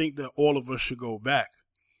he didn't think that all of us should go back.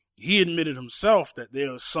 He admitted himself that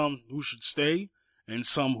there are some who should stay and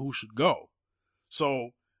some who should go.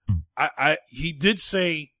 So he did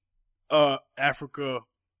say Africa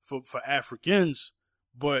for Africans,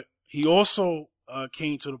 but he also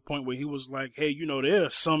came to the point where he was like, hey, there are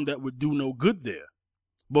some that would do no good there.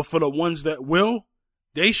 But for the ones that will,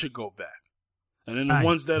 they should go back. And then the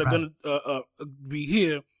ones that are going to be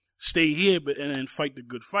here stay here, and then fight the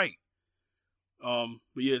good fight. But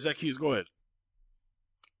yeah, Zacchaeus, go ahead.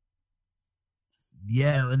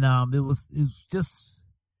 Yeah, and it was just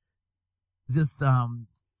he was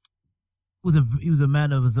a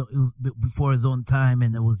man of his own, before his own time,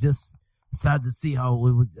 and it was just sad to see how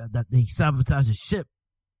it was that they sabotaged the ship.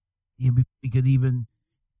 He could even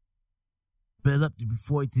build up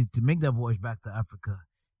before to make that voyage back to Africa.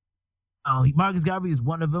 Marcus Garvey is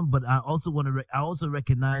one of them, but I also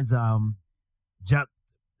recognize Jacques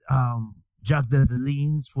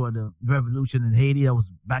Dessalines for the revolution in Haiti. That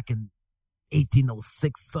was back in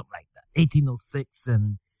 1806, something like that. 1806,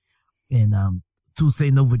 and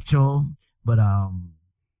Toussaint Louverture. But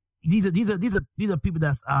these are people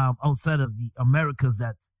that's outside of the Americas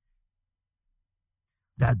that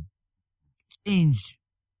change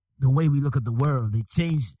the way we look at the world. They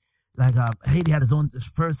changed. Like Haiti had its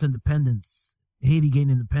first independence. Haiti gained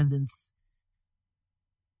independence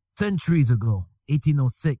centuries ago,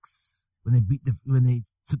 1806, when they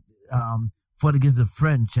fought against the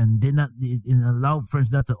French and allowed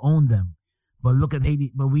French not to own them. But look at Haiti.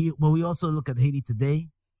 But we also look at Haiti today,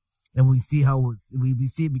 and we see how we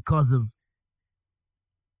see it because of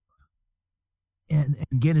and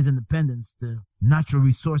gain its independence. The natural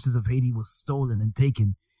resources of Haiti was stolen and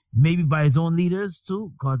taken. Maybe by his own leaders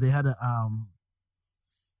too, because they had a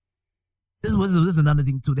this is another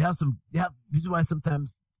thing too. This is why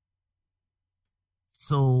sometimes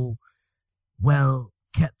so well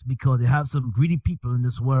kept, because they have some greedy people in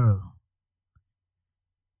this world.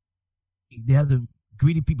 They have some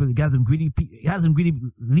greedy people. They got some greedy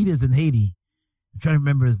leaders in Haiti. I'm trying to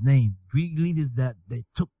remember his name. Greedy leaders that they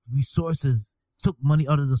took resources, took money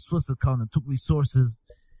out of the Swiss account, and took resources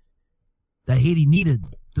that Haiti needed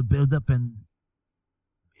to build up, and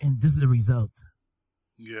this is the result.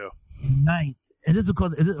 Yeah. Unite, and this is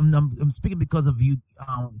because I'm speaking because of you.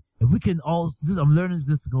 If we can all, I'm learning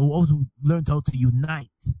this. Also learn how to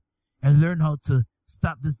unite and learn how to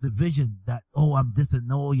stop this division. That I'm this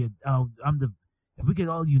and I'm the. If we can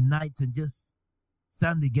all unite and just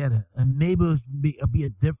stand together, and maybe it'll be a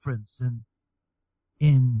difference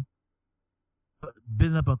in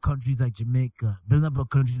building up our countries like Jamaica, building up our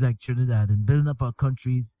countries like Trinidad, and building up our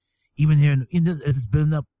countries even here in this. It's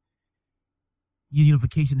building up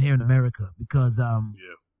unification here in America, because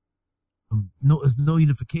there's no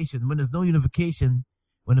unification. When there's no unification,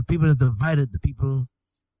 when the people are divided, the people.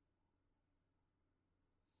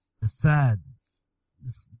 It's sad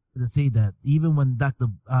to say that. Even when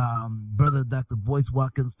brother Dr. Boyce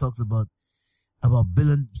Watkins talks about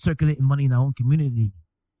circulating money in our own community.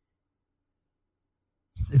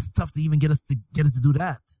 It's tough to even get us to do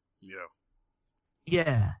that. Yeah.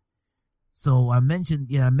 Yeah. So I mentioned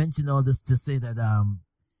all this to say that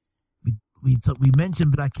we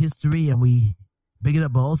mentioned Black history and we big it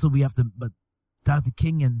up, but also we have to. But Dr.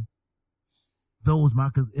 King and those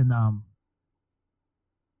Marcus and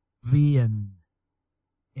V and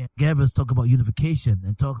Gavers talk about unification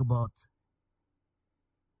and talk about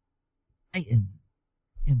fighting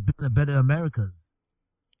and building a better Americas.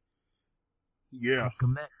 Yeah.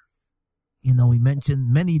 Malcolm X. We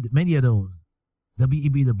mentioned many of those.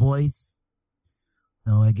 W.E.B. Du Bois.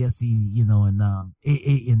 I guess he,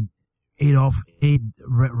 and Adolf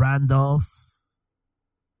Randolph.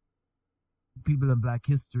 People in Black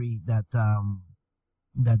history that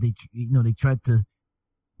they tried to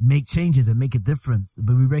make changes and make a difference,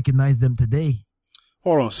 but we recognize them today.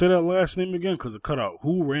 Hold on, say that last name again, because it cut out.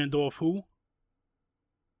 Who? Randolph? Who?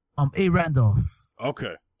 A. Randolph.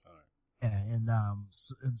 Okay. Yeah, and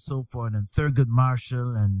so forth, and Thurgood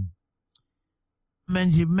Marshall, and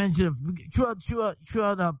mention throughout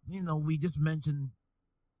we just mentioned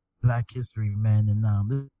Black history, man, and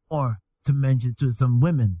there's more to mention to some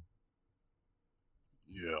women.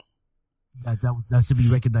 Yeah. That should be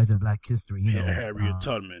recognized in Black history. Harriet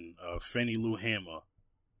Tubman, Fannie Lou Hamer.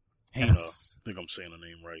 Yes. I think I'm saying the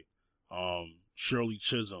name right. Shirley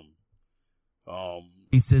Chisholm.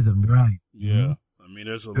 Racism, right? Yeah. Mm-hmm. I mean,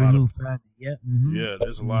 there's a lot of yeah. Mm-hmm. Yeah,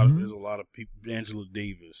 there's a lot of people. Angela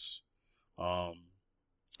Davis,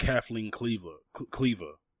 Kathleen Cleaver.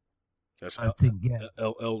 That's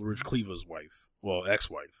Eldridge Cleaver's wife, well,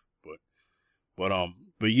 ex-wife, but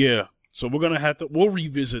yeah. So we'll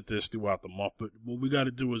revisit this throughout the month. But what we got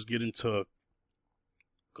to do is get into,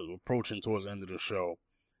 because we're approaching towards the end of the show,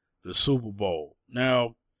 the Super Bowl.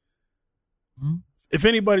 Now, if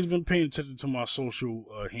anybody's been paying attention to my social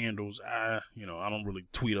handles, I don't really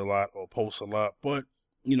tweet a lot or post a lot, but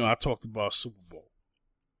I talked about Super Bowl.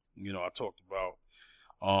 I talked about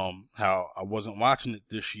how I wasn't watching it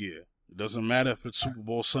this year. It doesn't matter if it's Super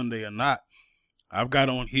Bowl Sunday or not. I've got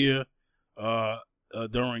on here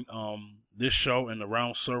during this show in the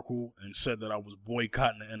Round Circle and said that I was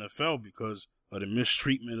boycotting the NFL because of the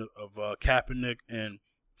mistreatment of Kaepernick and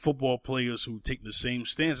football players who take the same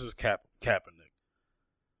stance as Kaepernick.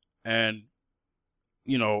 And,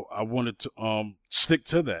 you know, I wanted to stick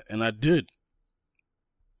to that, and I did.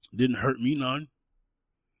 Didn't hurt me none.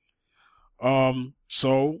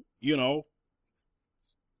 So, you know,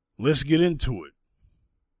 let's get into it.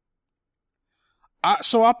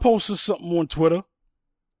 So I posted something on Twitter,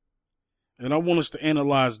 and I want us to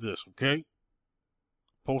analyze this, okay?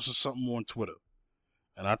 Posted something on Twitter,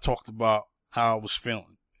 and I talked about how I was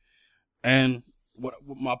feeling. And what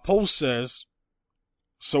my post says,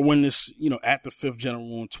 so when this, you know, at the Fifth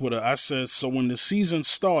General on Twitter, I said, so when the season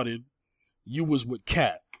started, you was with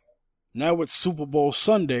Cat. Now it's Super Bowl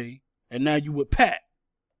Sunday, and now you with Pat.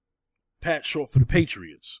 Pat short for the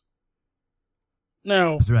Patriots.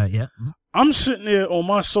 Now, that's right, yeah. Mm-hmm. I'm sitting there on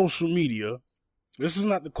my social media. This is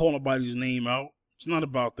not to call nobody's name out. It's not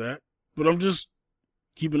about that. But I'm just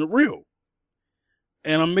keeping it real.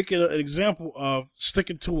 And I'm making an example of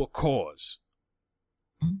sticking to a cause.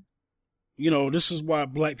 Mm-hmm. You know, this is why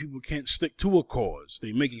black people can't stick to a cause.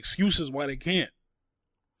 They make excuses why they can't.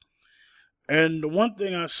 And the one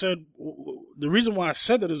thing I said, the reason why I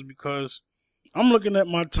said that is because I'm looking at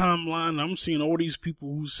my timeline and I'm seeing all these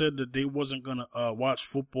people who said that they wasn't going to watch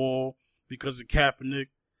football because of Kaepernick.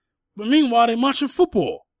 But meanwhile, they watching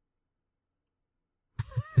football.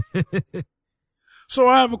 So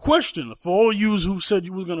I have a question for all you who said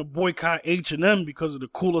you were going to boycott H&M because of the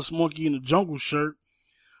coolest monkey in the jungle shirt.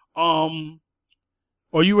 Are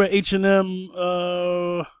you at H&M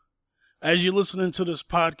as you're listening to this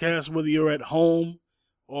podcast, whether you're at home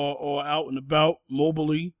or out and about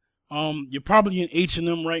mobily? You're probably in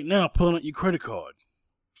H&M right now pulling out your credit card.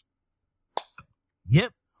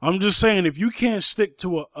 Yep. I'm just saying, if you can't stick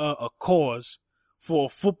to a cause for a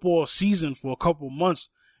football season for a couple months,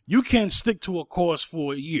 you can't stick to a cause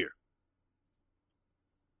for a year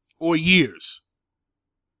or years.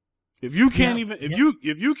 If you can't if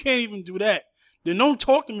you can't even do that, then don't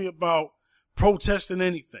talk to me about protesting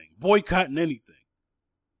anything, boycotting anything.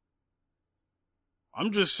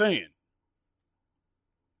 I'm just saying.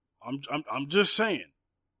 I'm just saying.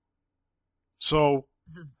 So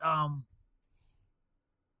this is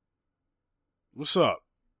what's up?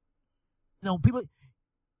 No, people.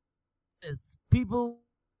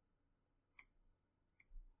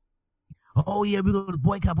 Oh yeah, we're gonna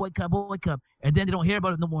boycott, and then they don't hear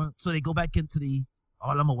about it no more. So they go back into the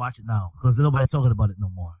I'm gonna watch it now because nobody's talking about it no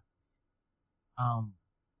more. I'm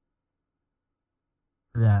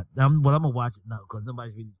gonna watch it now because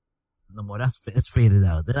nobody's really no more. It's faded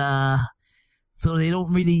out. So they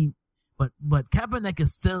don't really. But Kaepernick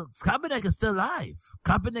is still alive.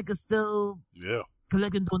 Kaepernick is still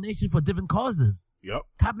collecting donations for different causes. Yep.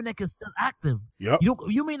 Kaepernick is still active. Yep.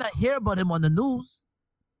 You may not hear about him on the news.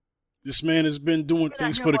 This man has been doing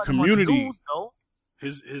things for the community.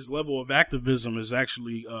 His level of activism has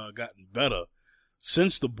actually gotten better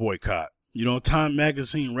since the boycott. You know, Time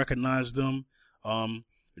Magazine recognized him.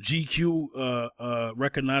 GQ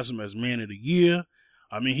recognized him as Man of the Year.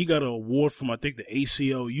 I mean, he got an award from, I think, the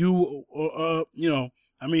ACLU. You know,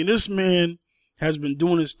 I mean, this man has been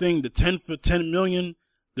doing his thing. The 10 for 10 million,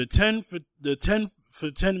 the 10 for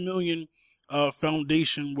 10 million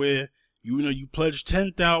foundation, where you pledge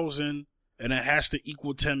 10,000 and it has to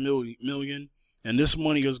equal 10 million, and this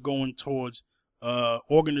money is going towards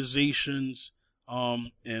organizations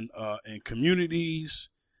and communities.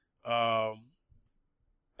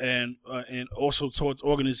 And also towards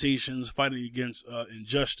organizations fighting against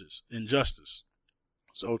injustice.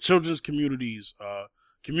 So children's communities,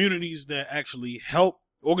 communities that actually help,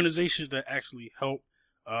 organizations that actually help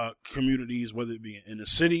communities, whether it be in the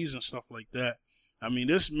cities and stuff like that. I mean,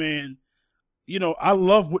 this man, you know, I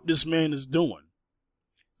love what this man is doing.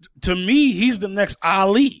 To me, he's the next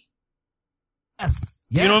Ali. Yes.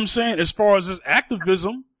 You know what I'm saying? As far as his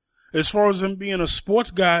activism, as far as him being a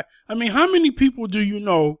sports guy, I mean, how many people do you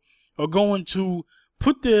know are going to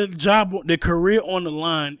put their career on the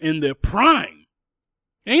line in their prime?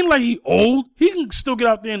 Ain't like he old. He can still get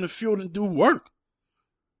out there in the field and do work.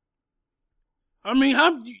 I mean,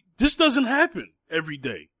 this doesn't happen every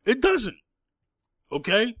day. It doesn't.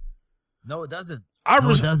 Okay? No, it doesn't.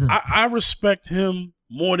 It doesn't. I respect him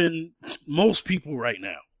more than most people right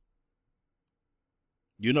now.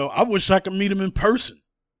 You know, I wish I could meet him in person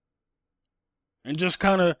and just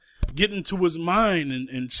kind of get into his mind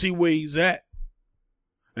and see where he's at.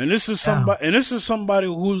 And this is somebody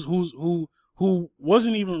who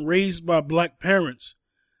wasn't even raised by black parents,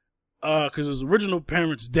 because his original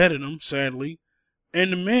parents deaded him, sadly.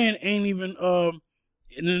 And the man ain't even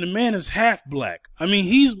and then the man is half black. I mean,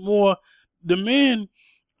 he's more the man.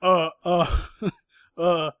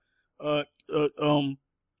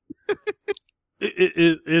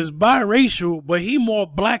 Is biracial, but he more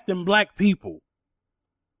black than black people.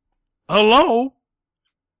 Hello?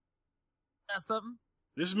 That's something?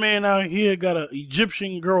 This man out here got an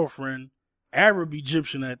Egyptian girlfriend, Arab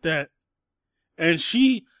Egyptian at that, and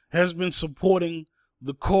she has been supporting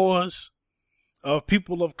the cause of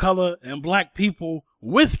people of color and black people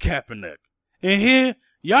with Kaepernick. And here,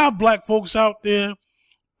 y'all black folks out there,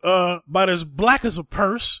 about as black as a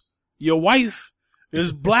purse, your wife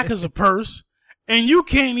is black as a purse, and you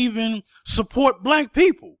can't even support black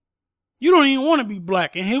people. You don't even want to be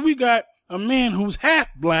black. And here we got a man who's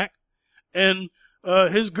half black and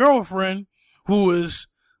his girlfriend who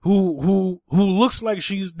looks like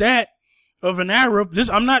she's that of an Arab.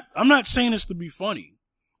 I'm not saying this to be funny.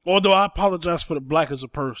 Although I apologize for the black as a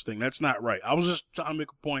purse thing. That's not right. I was just trying to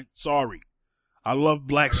make a point. Sorry. I love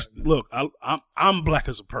blacks. Look, I'm black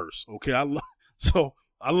as a purse. Okay. I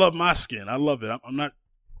love my skin. I love it.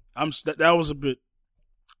 That was a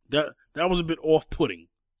bit off-putting.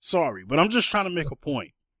 Sorry, but I'm just trying to make a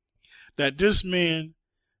point that this man,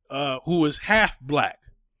 who is half black,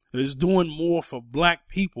 is doing more for black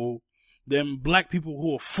people than black people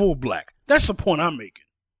who are full black. That's the point I'm making.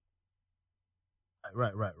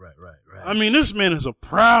 Right. I mean, this man is a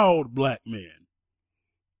proud black man.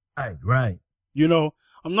 Right. You know,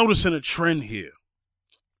 I'm noticing a trend here,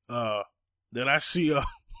 that I see,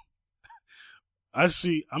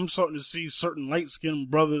 I'm starting to see certain light-skinned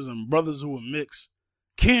brothers and brothers who are mixed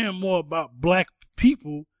caring more about black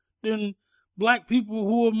people than black people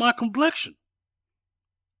who are my complexion.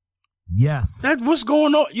 Yes. That's what's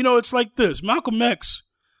going on. You know, it's like this. Malcolm X,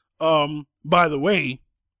 by the way,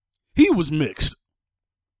 he was mixed.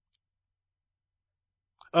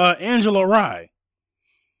 Angela Rye,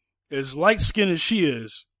 as light-skinned as she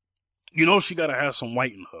is, you know she got to have some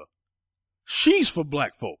white in her. She's for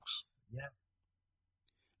black folks. Yes.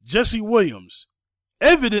 Jesse Williams,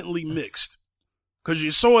 evidently mixed, because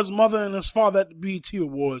you saw his mother and his father at the BET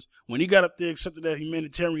Awards when he got up there, accepted that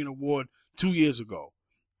humanitarian award 2 years ago.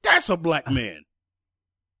 That's a black man.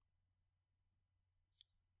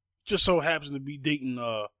 Just so happens to be dating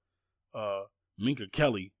Minka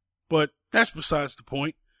Kelly, but that's besides the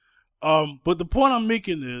point. But the point I'm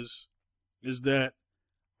making is that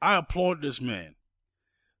I applaud this man.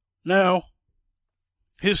 Now,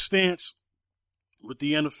 his stance with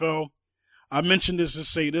the NFL, I mentioned this to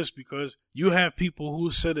say this because you have people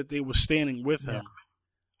who said that they were standing with him.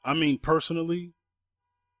 I mean, personally,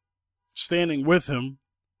 standing with him,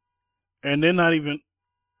 and they're not even,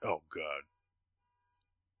 oh, God.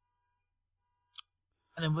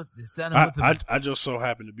 I just so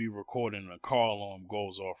happen to be recording and a car alarm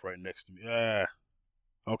goes off right next to me.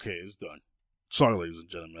 Okay, it's done. Sorry, ladies and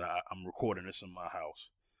gentlemen, I'm recording this in my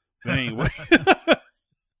house. But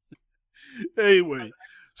anyway,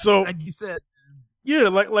 so like you said, yeah,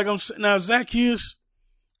 like I'm now, Zacchaeus.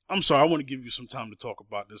 I'm sorry, I want to give you some time to talk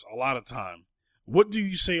about this. A lot of time. What do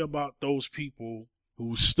you say about those people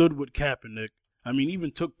who stood with Kaepernick? I mean,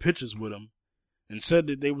 even took pictures with him and said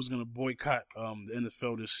that they was going to boycott the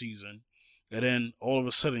NFL this season, and then all of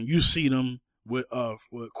a sudden you see them with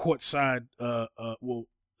courtside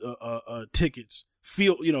tickets,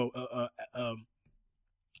 well,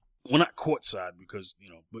 not courtside because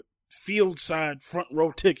but field side front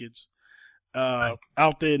row tickets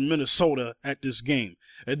out there in Minnesota at this game.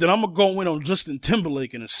 And then I'm gonna go in on Justin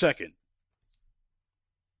Timberlake in a second.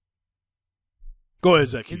 Go ahead,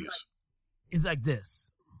 Zacchaeus. It's like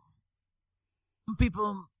this. Some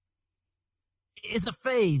people, it's a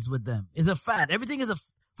phase with them. It's a fad. Everything is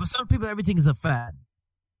for some people. Everything is a fad.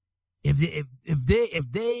 If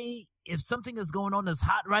something is going on that's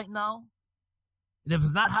hot right now, and if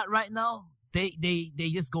it's not hot right now, they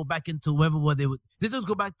just go back into whatever they would. They just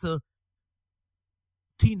go back to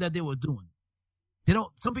team that they were doing. They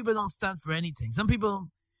don't. Some people don't stand for anything. Some people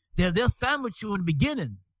they'll stand with you in the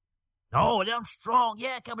beginning. Oh, I'm strong.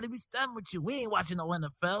 Yeah, can't believe we stand with you. We ain't watching no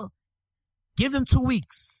NFL. Give them 2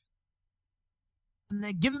 weeks. And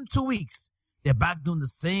then give them 2 weeks. They're back doing the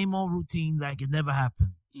same old routine like it never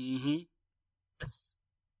happened. Mm-hmm. It's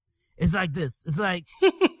like this. It's like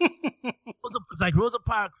Rosa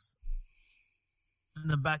Parks in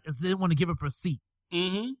the back. They didn't want to give up her seat.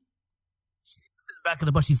 Mm-hmm. She's in the back of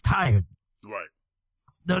the bus. She's tired. Right.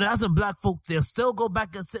 Now, there's some black folk. They'll still go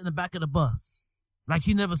back and sit in the back of the bus. Like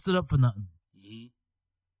she never stood up for nothing. Mm-hmm.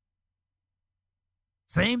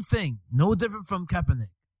 Same thing. No different from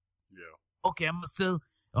Kaepernick. Yeah. Okay, I'm still.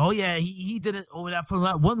 Oh yeah, he did it over that for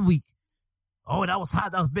that 1 week. Oh, that was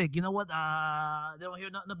hot. That was big. You know what? They don't hear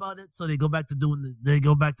nothing about it, so they go back to doing. They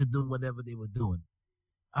go back to doing whatever they were doing.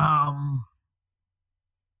 A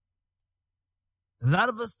lot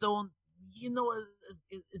of us don't. You know,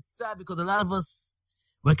 it's sad because a lot of us,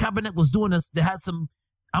 when Kaepernick was doing this, they had some.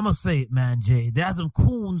 I'm gonna say it, man, Jay. They had some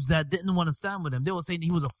coons that didn't want to stand with him. They were saying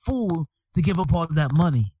he was a fool to give up all that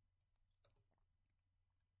money.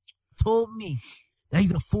 Told me that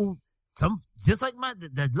he's a fool. Some just like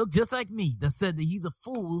that look just like me. That said that he's a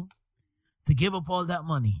fool to give up all that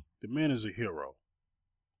money. The man is a hero.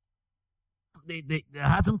 They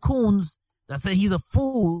had some coons that said he's a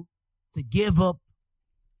fool to give up.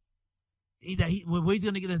 Where he's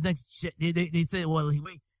gonna get his next check? They said,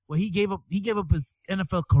 he gave up his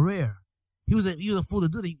NFL career. He was a fool to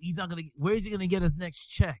do that. He's not gonna. Where is he gonna get his next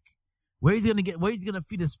check? Where he's gonna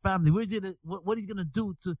feed his family? What he's gonna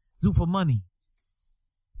do for money?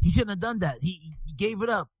 He shouldn't have done that. He gave it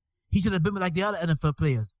up. He should have been like the other NFL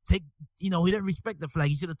players. He didn't respect the flag.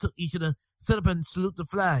 He should have stood up and salute the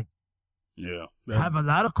flag. Yeah. I have a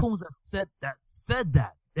lot of coons that said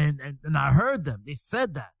that. And I heard them. They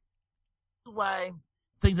said that. That's why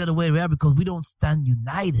things are the way they are, because we don't stand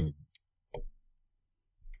united.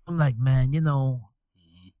 I'm like, man,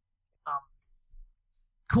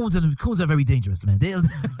 coons are very dangerous, man. Yeah,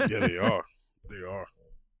 they are. They are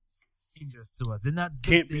dangerous to us. They're not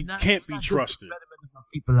can't be trusted.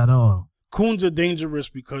 People at all. Coons are dangerous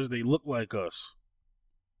because they look like us.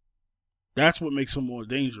 That's what makes them more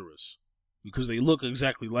dangerous, because they look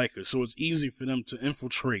exactly like us. So it's easy for them to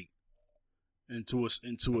infiltrate and to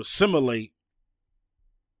assimilate,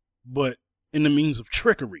 but in the means of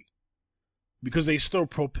trickery, because they still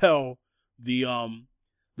propel the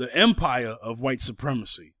empire of white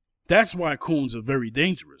supremacy. That's why coons are very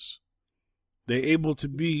dangerous. They're able to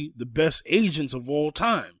be the best agents of all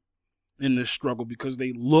time in this struggle because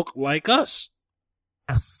they look like us.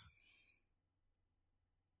 Yes.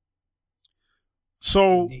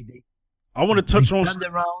 So I want to touch on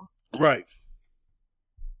right.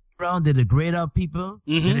 Around, they degrade our people.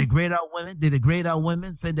 Mm-hmm. They degrade our women. They degrade our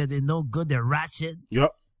women, saying that they're no good. They're ratchet.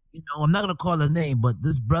 Yep. I'm not gonna call a name, but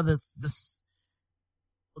this brother's just.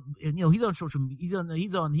 He's on social media.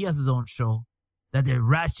 He has his own show. That they're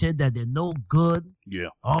ratchet, that they're no good. Yeah.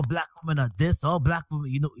 All black women are this. All black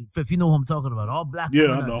women, if you know who I'm talking about. All black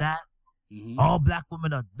women are that. Mm-hmm. All black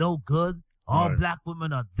women are no good. All black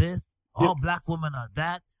women are this. All black women are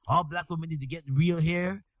that. All black women need to get real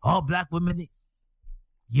hair. All black women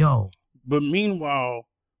But meanwhile,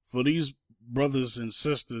 for these brothers and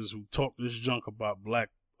sisters who talk this junk about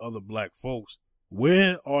other black folks,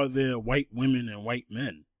 where are their white women and white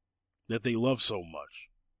men that they love so much?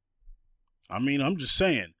 I mean, I'm just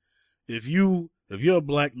saying, if you're a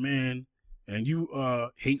black man and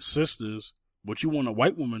you hate sisters, but you want a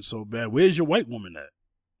white woman so bad, where's your white woman at?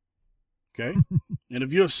 Okay? And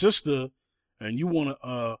if you're a sister and you want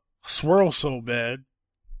to swirl so bad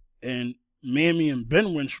and mammy and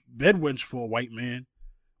bedwench for a white man,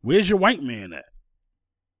 where's your white man at?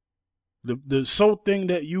 The sole thing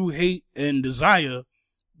that you hate and desire,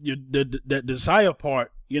 that desire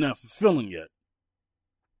part, you're not fulfilling yet.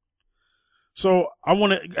 So I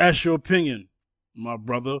want to ask your opinion, my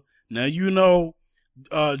brother. Now,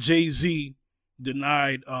 Jay-Z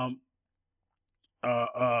denied an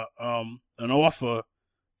offer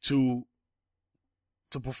to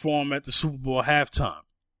perform at the Super Bowl halftime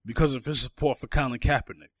because of his support for Colin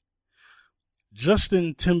Kaepernick.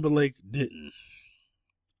 Justin Timberlake didn't.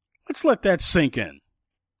 Let's let that sink in.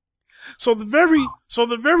 So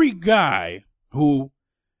the very guy who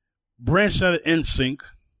branched out of NSYNC,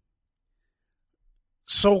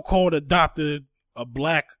 so-called adopted a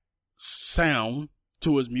black sound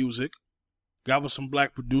to his music, got with some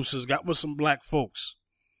black producers, got with some black folks,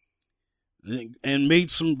 and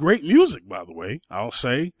made some great music, by the way, I'll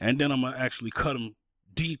say. And then I'm going to actually cut him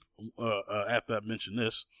deep after I mention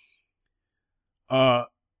this.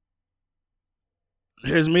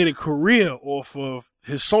 Has made a career off of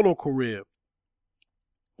his solo career,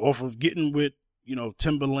 off of getting with,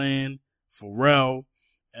 Timberland, Pharrell,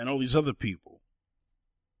 and all these other people.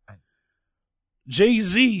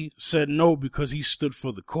 Jay-Z said no because he stood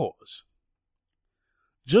for the cause.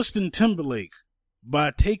 Justin Timberlake, by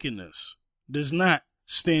taking this, does not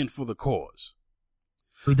stand for the cause.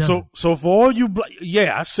 So for all you,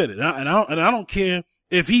 I said it, and I don't care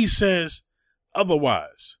if he says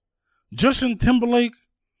otherwise. Justin Timberlake,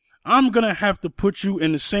 I'm gonna have to put you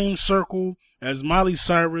in the same circle as Miley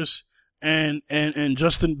Cyrus and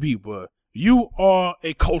Justin Bieber. You are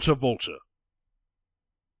a culture vulture.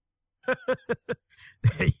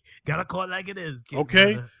 Gotta call it like it is, kid,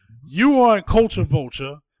 okay? Brother. You are a culture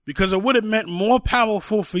vulture because it would have meant more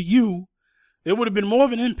powerful for you. It would have been more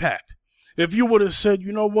of an impact if you would have said,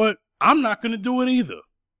 you know what, I'm not going to do it either.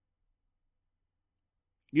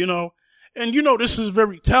 You know, and you know, this is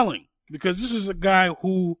very telling because this is a guy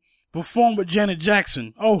who performed with Janet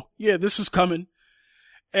Jackson. Oh, yeah, this is coming.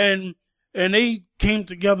 And they came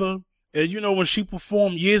together, and you know, when she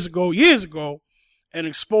performed years ago, and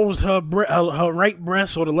exposed her right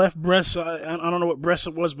breast or the left breast, I don't know what breast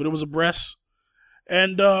it was, but it was a breast.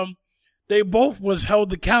 And they both was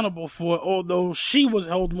held accountable for it, although she was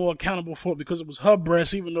held more accountable for it because it was her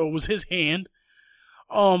breast, even though it was his hand.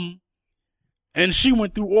 And she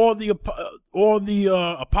went through all the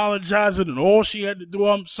apologizing and all she had to do.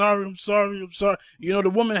 I'm sorry. You know, the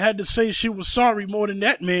woman had to say she was sorry more than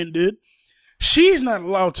that man did. She's not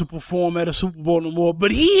allowed to perform at a Super Bowl no more,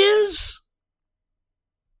 but he is.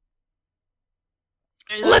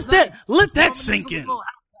 Hey, let that sink in.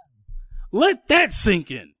 Let that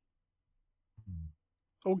sink in.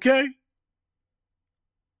 Okay?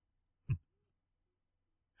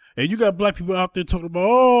 And you got black people out there talking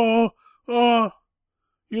about, I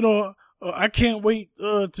can't wait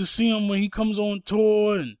to see him when he comes on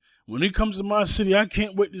tour, and when he comes to my city, I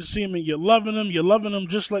can't wait to see him. And you're loving him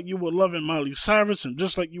just like you were loving Miley Cyrus and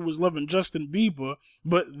just like you was loving Justin Bieber,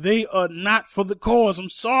 but they are not for the cause. I'm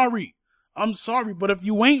sorry, but if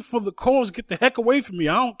you ain't for the cause, get the heck away from me.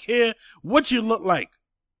 I don't care what you look like.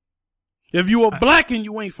 If you are black and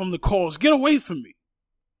you ain't from the cause, get away from me.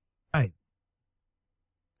 Right.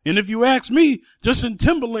 And if you ask me, Justin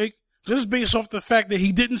Timberlake, just based off the fact that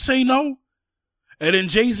he didn't say no, and then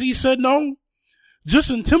Jay-Z said no,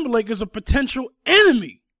 Justin Timberlake is a potential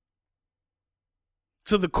enemy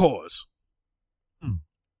to the cause.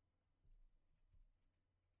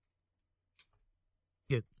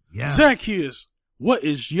 Yeah. Zacchaeus, what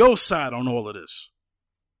is your side on all of this?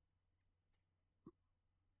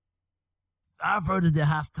 I've heard of the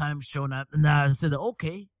halftime show, and I said,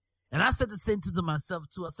 okay. And I said the same to myself,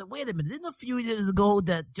 too. I said, wait a minute. Didn't a few years ago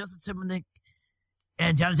that Justin Timberlake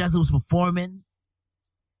and Janet Jackson was performing?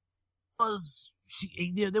 They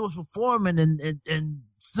was performing, and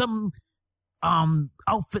some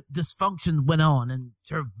outfit dysfunction went on, and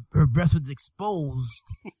her breast was exposed.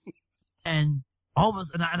 And all of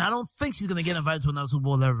us, and I don't think she's gonna get invited to another Super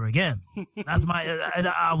Bowl ever again. That's my. And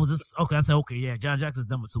I was just okay. I said, okay, yeah, Janet Jackson's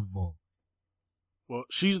done with Super Bowl. Well,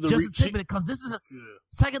 she's the Justin Timberlake comes. This is a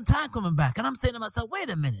second time coming back, and I'm saying to myself, wait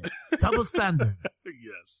a minute, double standard.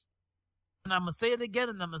 Yes. And I'm gonna say it again,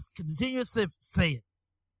 and I'm gonna continue to say it.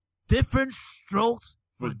 Different strokes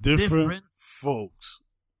for different folks.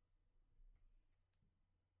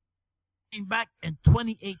 Came back in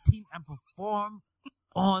 2018 and performed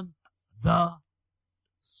on the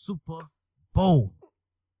Super Bowl.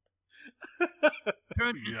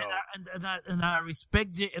 And I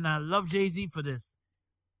respect Jay and I love Jay-Z for this.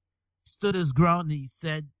 He stood his ground and he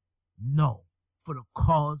said no for the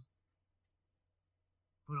cause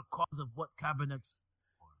of what Kaepernick's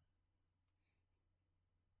for.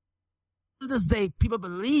 To this day, people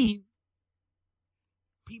believe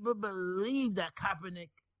that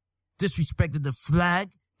Kaepernick disrespected the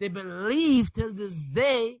flag. They believe till this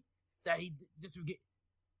day that he disrespected. They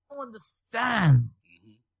don't understand.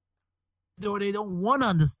 Or they don't want to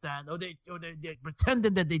understand, or they're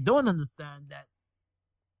pretending that they don't understand that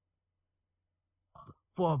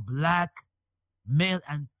for black male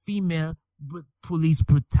and female with police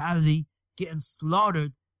brutality getting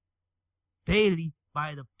slaughtered daily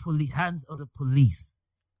by the hands of the police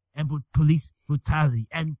and with police brutality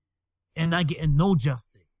and not getting no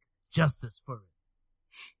justice for it.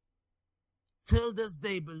 Till this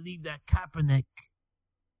day, believe that Kaepernick.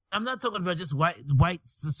 I'm not talking about just white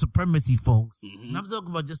supremacy folks. Mm-hmm. I'm talking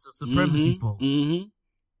about just the supremacy folks. Mm-hmm.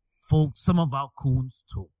 Folks, some of our coons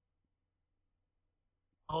too.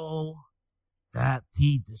 Oh, that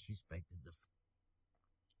he disrespected the.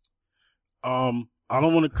 I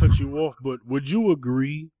don't want to cut you off, but would you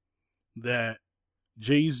agree that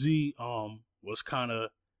Jay-Z was kind of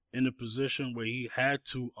in a position where he had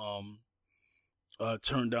to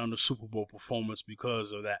turn down the Super Bowl performance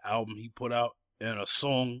because of that album he put out? And a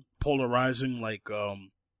song polarizing like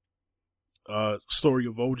Story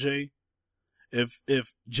of OJ.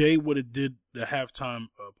 If Jay would have did the halftime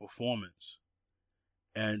performance,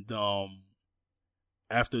 and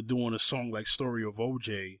after doing a song like Story of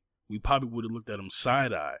OJ, we probably would have looked at him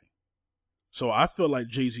side eye. So I feel like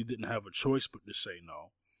Jay-Z didn't have a choice but to say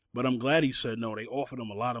no. But I'm glad he said no. They offered him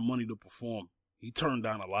a lot of money to perform. He turned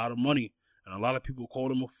down a lot of money, and a lot of people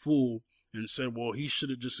called him a fool. And said, well, he should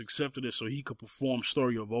have just accepted it so he could perform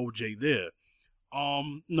Story of OJ there.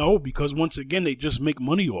 No, because once again, they just make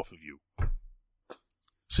money off of you.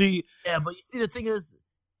 See, yeah, but you see, the thing is,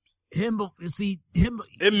 him.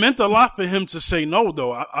 It meant a lot for him to say no,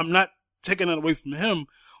 though. I'm not taking it away from him,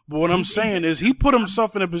 but what I'm saying is he put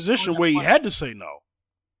himself in a position where he had to say no.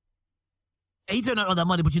 He turned out all that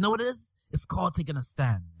money, but you know what it is? It's called taking a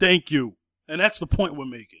stand. Thank you, and that's the point we're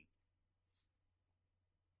making.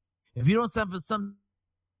 If you don't stand for something,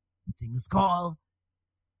 it's called.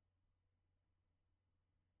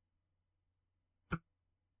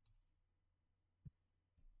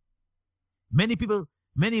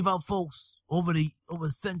 Many of our folks over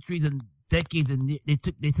centuries and decades, and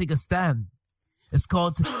they take a stand. It's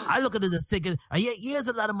called. I look at it as taking. He has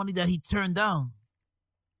a lot of money that he turned down,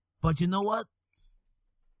 but you know what?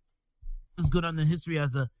 It's good on the history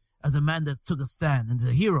as a man that took a stand and is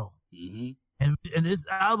a hero. Mm-hmm. And this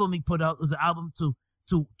album he put out was an album to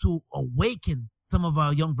awaken some of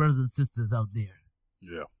our young brothers and sisters out there.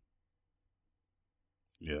 Yeah.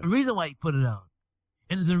 The reason why he put it out.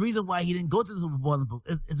 And there's a reason why he didn't go to the Super Bowl.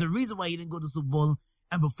 It's a reason why he didn't go to the Super Bowl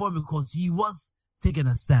and perform, because he was taking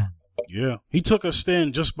a stand. Yeah. He took a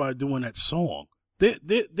stand just by doing that song. There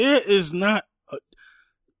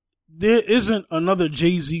isn't another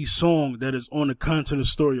Jay-Z song that is on the content of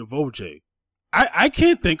story of OJ. I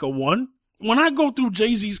can't think of one. When I go through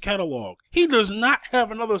Jay-Z's catalog, he does not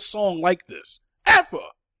have another song like this. Ever.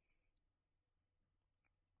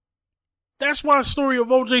 That's why Story of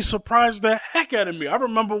OJ surprised the heck out of me. I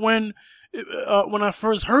remember when I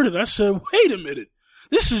first heard it, I said, wait a minute.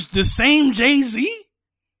 This is the same Jay-Z?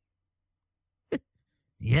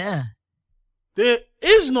 Yeah. There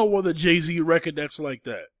is no other Jay-Z record that's like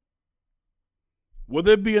that. Will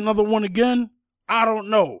there be another one again? I don't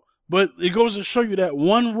know. But it goes to show you that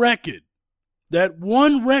one record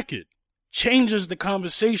changes the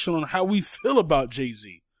conversation on how we feel about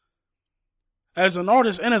Jay-Z. As an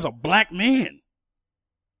artist and as a black man.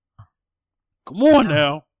 Come on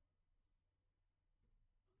now.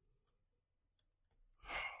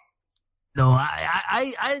 No,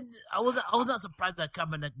 I was not surprised that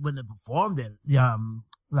Kaepernick when they performed it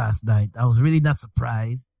last night. I was really not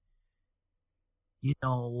surprised. At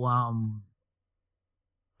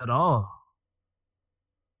all.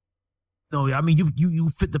 No, I mean you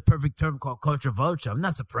fit the perfect term called culture vulture. I'm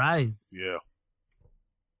not surprised. Yeah.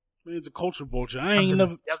 Man, it's a culture vulture. I ain't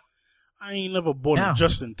never bought a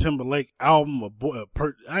Justin Timberlake album or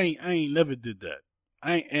I ain't never did that.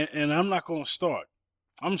 And I'm not gonna start.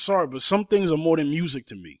 I'm sorry, but some things are more than music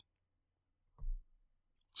to me.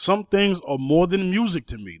 Some things are more than music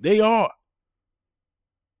to me. They are.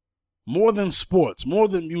 More than sports, more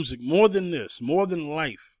than music, more than this, more than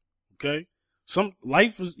life. Okay? Some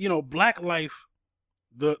life is, black life,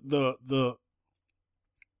 the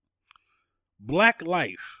black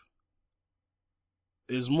life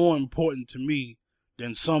is more important to me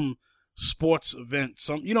than some sports event.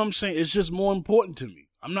 You know what I'm saying? It's just more important to me.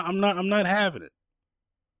 I'm not having it.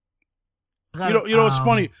 It's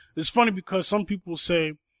funny. It's funny because some people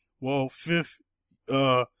say, well, Fifth,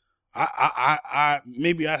 I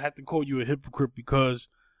maybe I'd have to call you a hypocrite because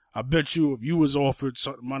I bet you if you was offered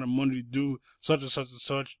certain amount of money to do such and such and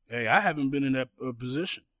such, hey, I haven't been in that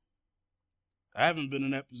position. I haven't been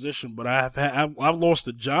in that position, but I've lost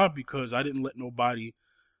a job because I didn't let nobody.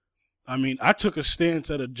 I mean, I took a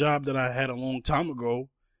stance at a job that I had a long time ago,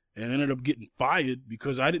 and ended up getting fired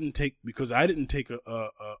because I didn't take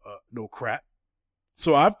no crap.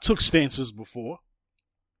 So I've took stances before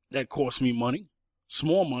that cost me money,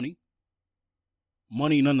 small money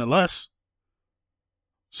nonetheless.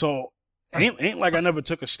 So ain't like I never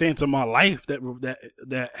took a stance in my life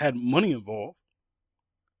that had money involved.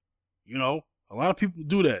 A lot of people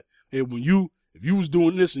do that. Hey, if you was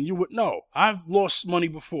doing this and you would no, I've lost money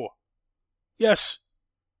before. Yes.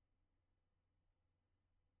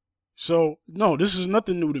 So no, this is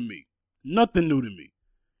nothing new to me. Nothing new to me.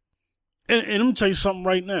 And let me tell you something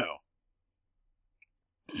right now.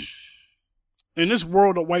 In this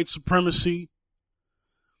world of white supremacy,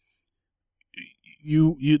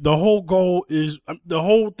 the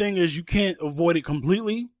whole thing is you can't avoid it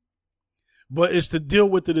completely, but it's to deal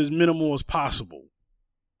with it as minimal as possible.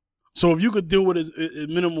 So if you could deal with it as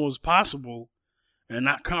minimal as possible and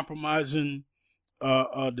not compromising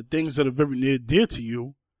the things that are very near dear to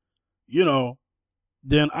you,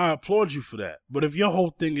 then I applaud you for that. But if your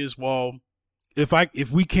whole thing is, well,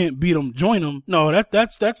 if we can't beat them, join them, no,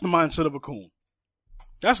 that's the mindset of a coon.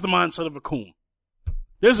 That's the mindset of a coon.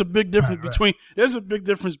 There's a big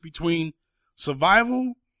difference between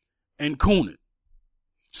survival and cooning.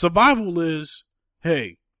 Survival is,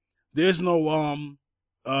 hey, there's no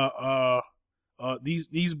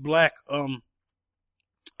these black when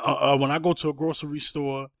I go to a grocery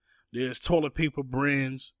store, there's toilet paper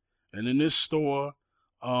brands, and in this store,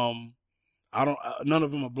 none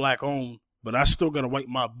of them are black owned, but I still gotta wipe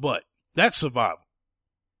my butt. That's survival.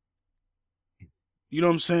 You know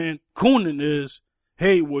what I'm saying? Cooning is,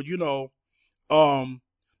 hey, well,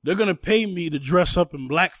 they're gonna pay me to dress up in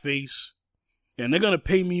blackface, and they're gonna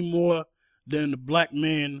pay me more than the black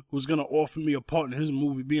man who's gonna offer me a part in his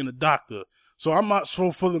movie being a doctor. So I'm not,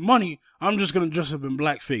 so for the money, I'm just gonna dress up in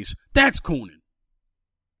blackface. That's cooning.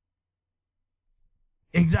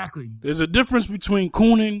 Exactly. There's a difference between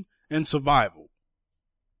cooning and survival.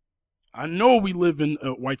 I know we live in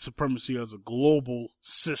white supremacy as a global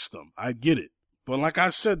system. I get it. But like I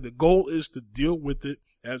said, the goal is to deal with it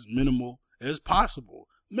as minimal as possible.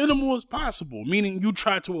 Minimal as possible, meaning you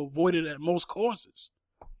try to avoid it at most costs.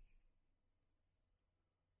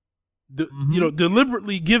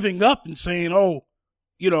 Deliberately giving up and saying,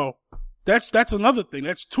 that's another thing.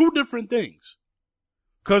 That's two different things.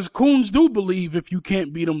 Because coons do believe if you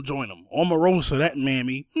can't beat them, join them. Omarosa, that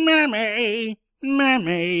mammy.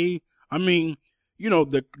 I mean,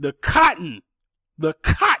 the cotton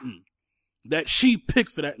that she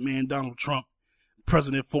picked for that man, Donald Trump,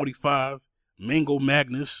 President 45, Mango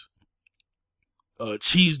Magnus,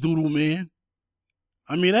 Cheese Doodle Man.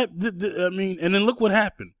 I mean, and then look what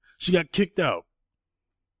happened. She got kicked out.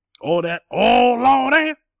 All that, oh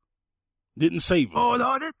Lord, didn't save her. Oh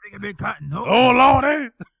Lord, that thing a bit cotton. Oh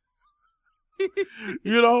Lord,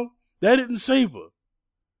 that didn't save her.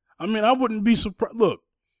 I mean, I wouldn't be surprised. Look,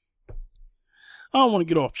 I don't want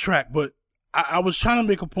to get off track, but I was trying to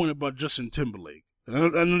make a point about Justin Timberlake.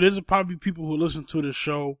 And there's probably people who listen to this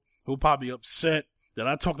show who are probably upset that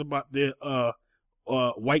I talked about their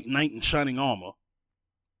white knight in shining armor.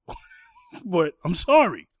 But I'm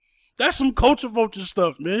sorry. That's some culture vulture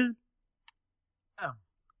stuff, man. Yeah.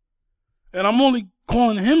 And I'm only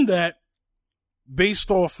calling him that based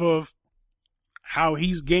off of how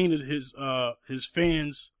he's gained his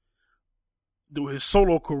fans through his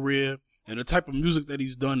solo career and the type of music that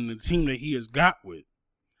he's done and the team that he has got with.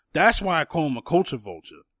 That's why I call him a culture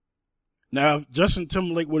vulture. Now, if Justin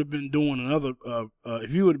Timberlake would have been doing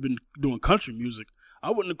if he would have been doing country music, I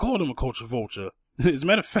wouldn't have called him a culture vulture. As a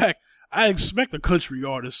matter of fact, I expect a country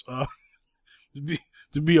artist to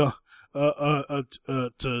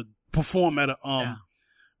perform at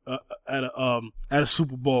a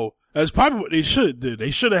Super Bowl. That's probably what they should have did. They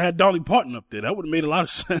should have had Dolly Parton up there. That would have made a lot of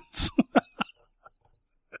sense.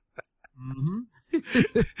 Mm-hmm.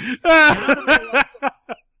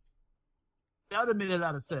 That would have made a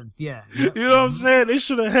lot of sense. Yeah. Yep. You know what I'm saying? They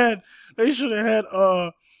should have had.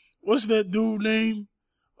 What's that dude name?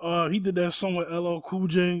 He did that song with LL Cool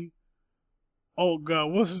J. Oh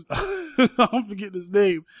God, what's his? I'm forgetting his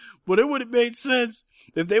name, but it would have made sense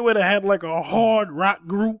if they would have had like a hard rock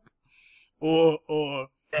group, or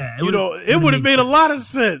it would have made a lot of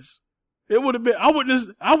sense. It would have been. I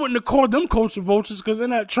wouldn't have called them culture vultures because they're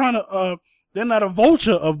not trying to. They're not a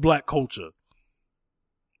vulture of black culture.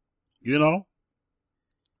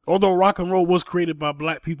 Although rock and roll was created by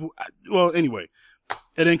black people. Well, anyway,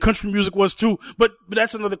 and then country music was too. But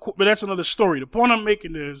that's another story. The point I'm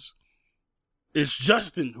making is, it's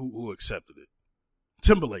Justin who accepted it.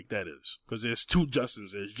 Timberlake, that is, because there's two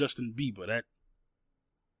Justins. There's Justin Bieber. That,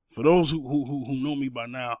 for those who know me by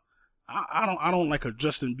now, I don't like a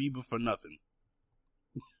Justin Bieber for nothing.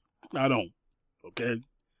 I don't. Okay.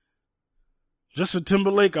 Justin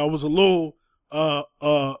Timberlake, I was a little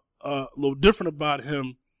different about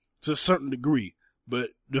him to a certain degree,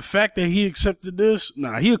 but the fact that he accepted this,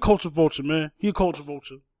 he a culture vulture, man. He a culture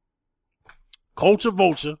vulture. Culture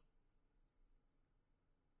vulture.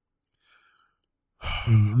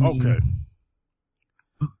 Okay.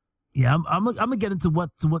 Yeah, I'm gonna get into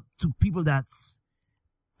what to people I'm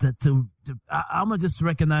gonna just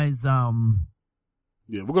recognize. Yeah,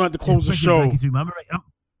 we're gonna have to close the show.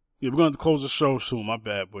 Yeah, we're gonna have to close the show soon. My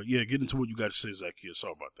bad, but yeah, get into what you got to say, Zacchaeus.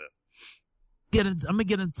 Sorry about that. I'm gonna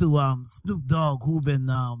get into Snoop Dogg, who been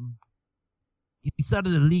he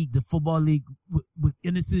started the football league with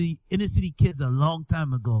inner city kids a long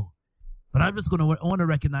time ago. But I want to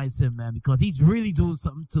recognize him, man, because he's really doing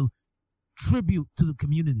something to tribute to the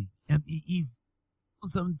community, and he's doing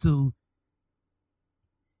something to.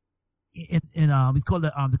 He's called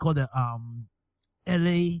the L.A. He's called the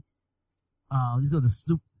L.A.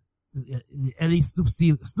 Snoop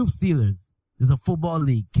Steelers. There's a football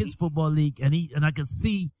league, kids football league, and I can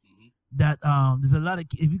see that there's a lot of.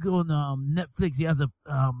 If you go on Netflix, he has a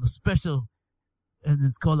special, and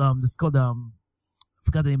it's called I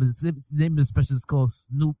forgot the name of it. The name of the special is called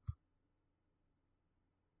Snoop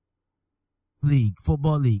League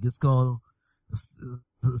Football League. It's called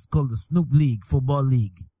the Snoop League Football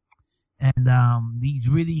League, and he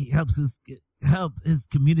really help his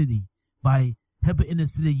community by helping inner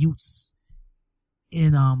city youths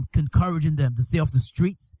in encouraging them to stay off the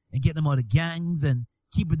streets and get them out of gangs and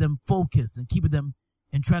keeping them focused and keeping them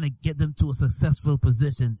and trying to get them to a successful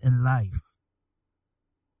position in life.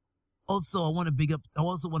 Also, I want to big up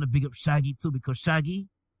Shaggy too, because Shaggy,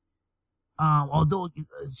 although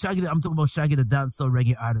Shaggy, I'm talking about Shaggy the dancehall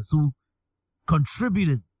reggae artist who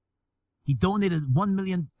contributed. He donated $1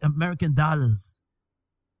 million American dollars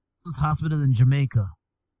to this hospital in Jamaica,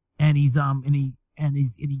 and he's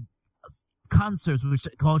concerts which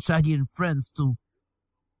called Shaggy and Friends to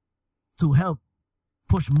help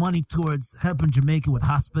push money towards helping Jamaica with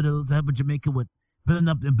hospitals, helping Jamaica with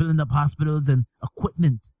building up hospitals and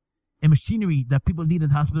equipment and machinery that people need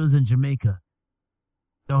in hospitals in Jamaica.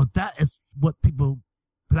 So that is what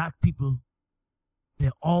black people,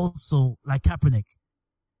 they're also like Kaepernick,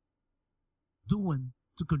 doing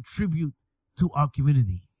to contribute to our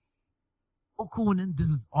community. Okunin, this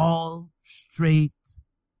is all straight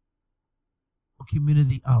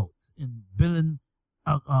community out and building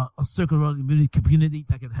a circular community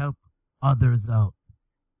that can help others out.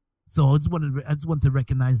 So I just want to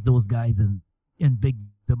recognize those guys and big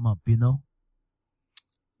them up, you know?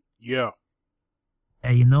 Yeah.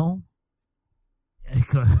 Hey, you know?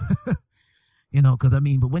 Because I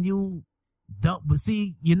mean, but when you don't, but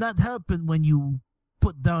see, you're not helping when you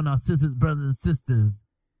put down our sisters, brothers and sisters,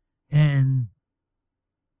 and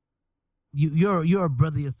you're a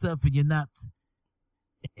brother yourself, and you're not,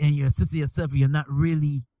 and you're a sister yourself, and you're not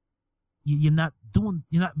really, you're not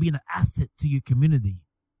being an asset to your community.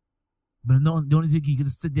 But the only thing you can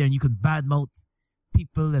sit there and you can badmouth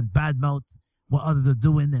people and badmouth what others are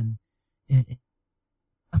doing, and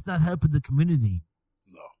that's not helping the community.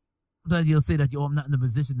 No. Sometimes you'll say that, I'm not in a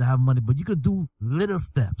position to have money, but you can do little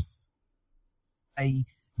steps.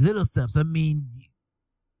 Little steps. I mean,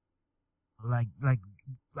 like,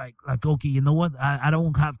 okay, you know what? I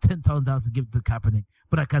don't have $10,000 to give to Kaepernick,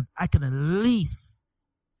 but I can at least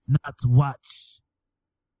not watch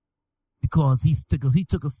because he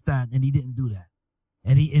took a stand and he didn't do that,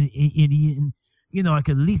 and he I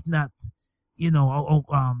can at least not,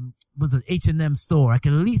 was an H&M store. I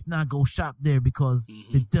can at least not go shop there because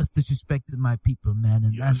they just disrespected my people, man,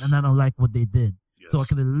 and I don't like what they did. Yes. So I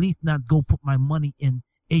can at least not go put my money in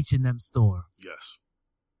H&M store. Yes.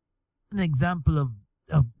 An example of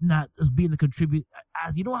not as being a contributor.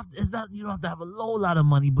 As you don't have to have a lot of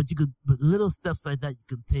money, but little steps like that you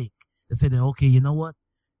can take and say that, okay, you know what?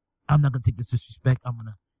 I'm not gonna take this disrespect. I'm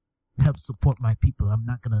gonna help support my people. I'm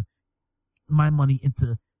not gonna my money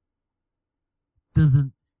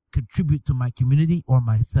doesn't contribute to my community or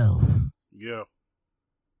myself. Yeah.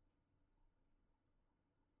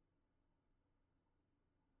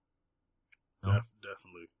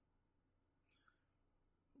 Definitely.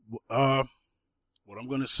 What I'm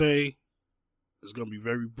going to say is going to be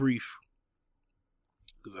very brief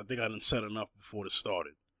because I think I didn't said enough before it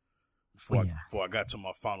started, before I got to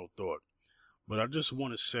my final thought. But I just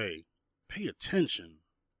want to say, pay attention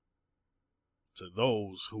to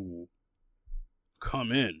those who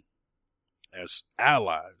come in as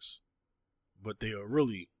allies, but they are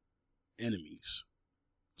really enemies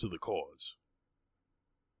to the cause.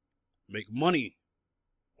 Make money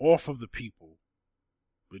off of the people,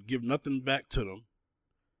 but give nothing back to them,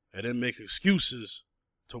 and then make excuses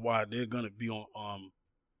to why they're going to be on,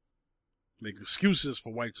 make excuses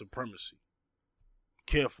for white supremacy.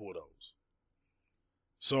 Careful of those.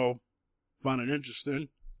 So, find it interesting.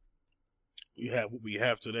 You have what we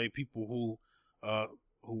have today, people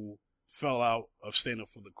who fell out of standing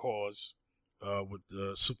for the cause with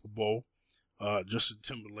the Super Bowl. Justin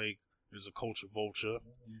Timberlake is a culture vulture.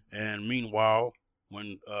 And meanwhile,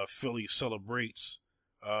 when Philly celebrates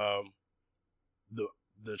their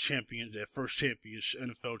first championship,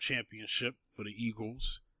 NFL championship for the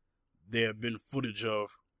Eagles, there have been footage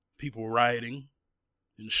of people rioting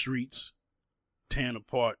in the streets, tearing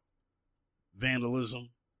apart vandalism,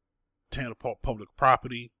 tearing apart public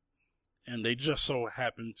property, and they just so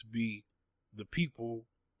happen to be the people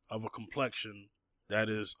of a complexion that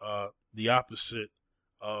is the opposite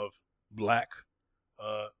of black,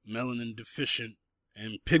 melanin deficient,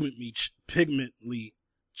 and pigmently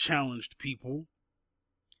challenged people.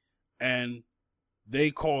 And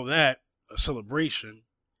they call that a celebration.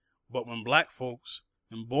 But when black folks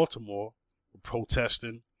in Baltimore were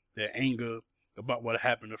protesting their anger about what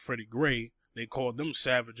happened to Freddie Gray, they called them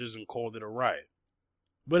savages and called it a riot.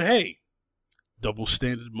 But hey, double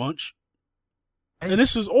standard munch. And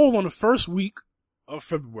this is all on the first week of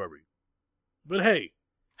February. But hey,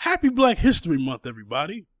 happy Black History Month,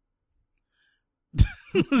 everybody.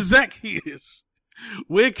 Zacchaeus,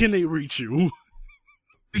 where can they reach you?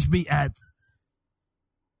 Reach me at.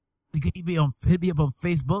 You can hit me up on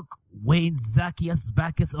Facebook, Wayne Zacchaeus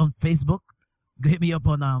Bacchus on Facebook. You can hit me up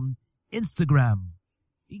on Instagram.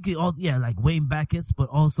 You can also like Wayne Bacchus, but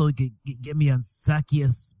also you can get me on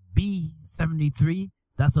Zacchaeus B73.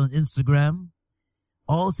 That's on Instagram.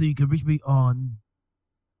 Also, you can reach me on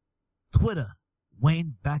Twitter,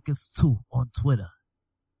 Wayne Bacchus 2 on Twitter.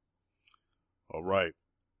 All right.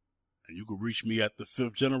 And you can reach me at the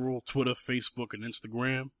Fifth General, Twitter, Facebook, and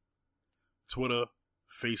Instagram. Twitter,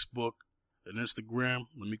 Facebook, and Instagram.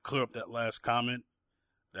 Let me clear up that last comment.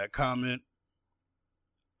 That comment,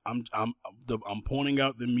 I'm pointing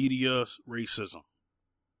out the media's racism.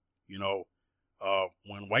 You know,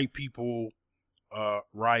 when white people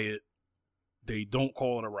riot, they don't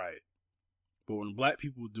call it a riot. But when black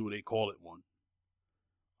people do, they call it one.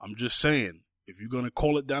 I'm just saying, if you're going to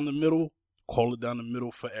call it down the middle, call it down the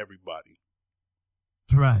middle for everybody.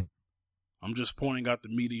 That's right. I'm just pointing out the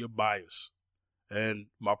media bias. And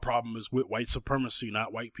my problem is with white supremacy,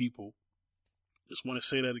 not white people. Just want to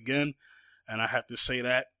say that again. And I have to say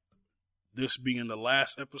that this being the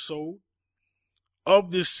last episode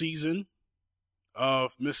of this season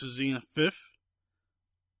of Mrs. Z and Fifth,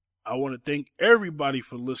 I want to thank everybody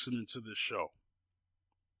for listening to this show.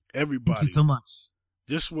 Everybody. Thank you so much.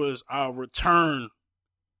 This was our return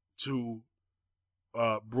to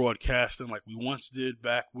broadcasting like we once did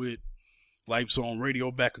back with Life's on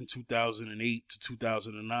Radio back in 2008 to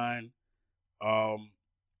 2009. I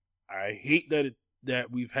hate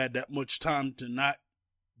that we've had that much time to not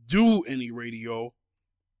do any radio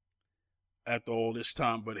after all this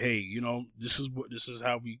time, but hey, you know, this is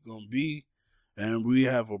how we gonna be, and we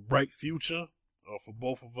have a bright future for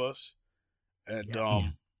both of us. And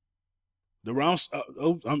yes. the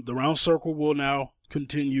round circle will now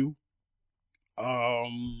continue.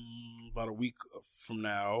 About a week from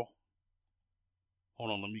now.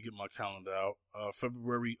 Hold on, let me get my calendar out.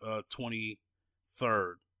 February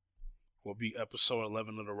 23rd will be episode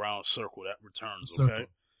 11 of the Round Circle. That returns, okay?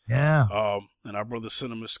 Yeah. And our brother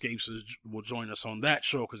Cinema Escapes will join us on that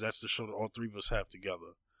show because that's the show that all three of us have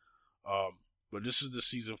together. But this is the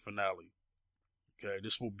season finale. Okay,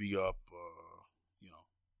 this will be up,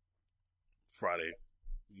 Friday.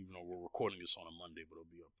 Even though we're recording this on a Monday, but it'll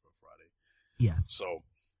be up Friday. Yes. So,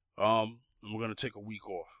 and we're going to take a week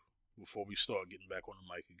off before we start getting back on the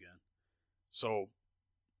mic again. So,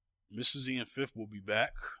 Mrs. Ian Fifth will be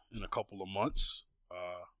back in a couple of months.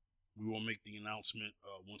 We will make the announcement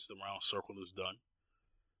once the Round Circle is done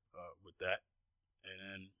with that. And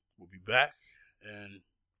then we'll be back and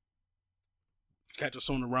catch us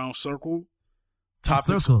on the Round Circle.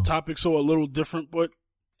 Topics are a little different, but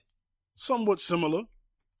somewhat similar.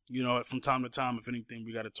 You know, from time to time, if anything,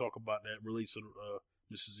 we got to talk about that relates to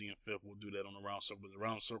Mrs. Ian Fifth. We'll do that on the Round Circle. The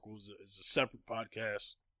Round Circle is a separate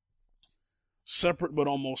podcast. Separate, but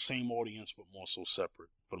almost same audience, but more so separate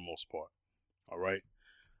for the most part. All right.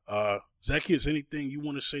 Zacchaeus, anything you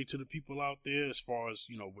want to say to the people out there as far as,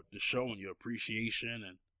 you know, with the show and your appreciation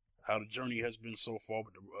and how the journey has been so far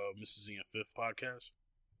with the Mrs. Ian Fifth podcast?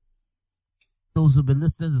 Those who've been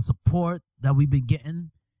listening, the support that we've been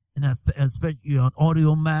getting, and especially on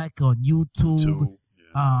Audio Mac, on YouTube.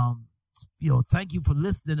 Yeah. Thank you for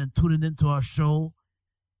listening and tuning into our show.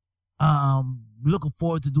 Looking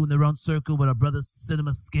forward to doing the Round Circle with our brother Cinema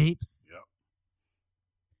Escapes. Yep.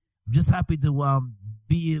 I'm just happy to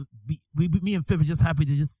me and Fifth are just happy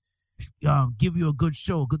to just give you a good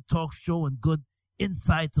show, a good talk show, and good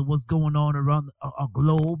insight to what's going on around our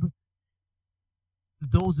globe.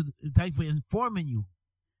 Thank you for informing you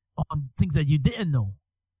on things that you didn't know.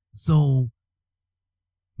 So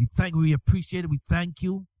we appreciate it. We thank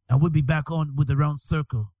you, and we'll be back on with the Round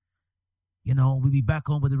Circle. You know, we'll be back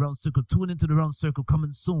on with the Round Circle. Tune into the Round Circle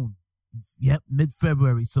coming soon. Yep,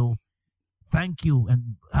 mid-February. So thank you,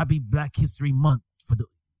 and happy Black History Month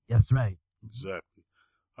that's right. Exactly.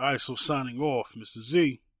 All right, so signing off, Mr.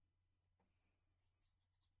 Z.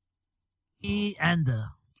 And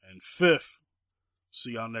Fifth.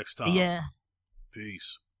 See y'all next time. Yeah.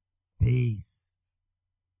 Peace. Peace.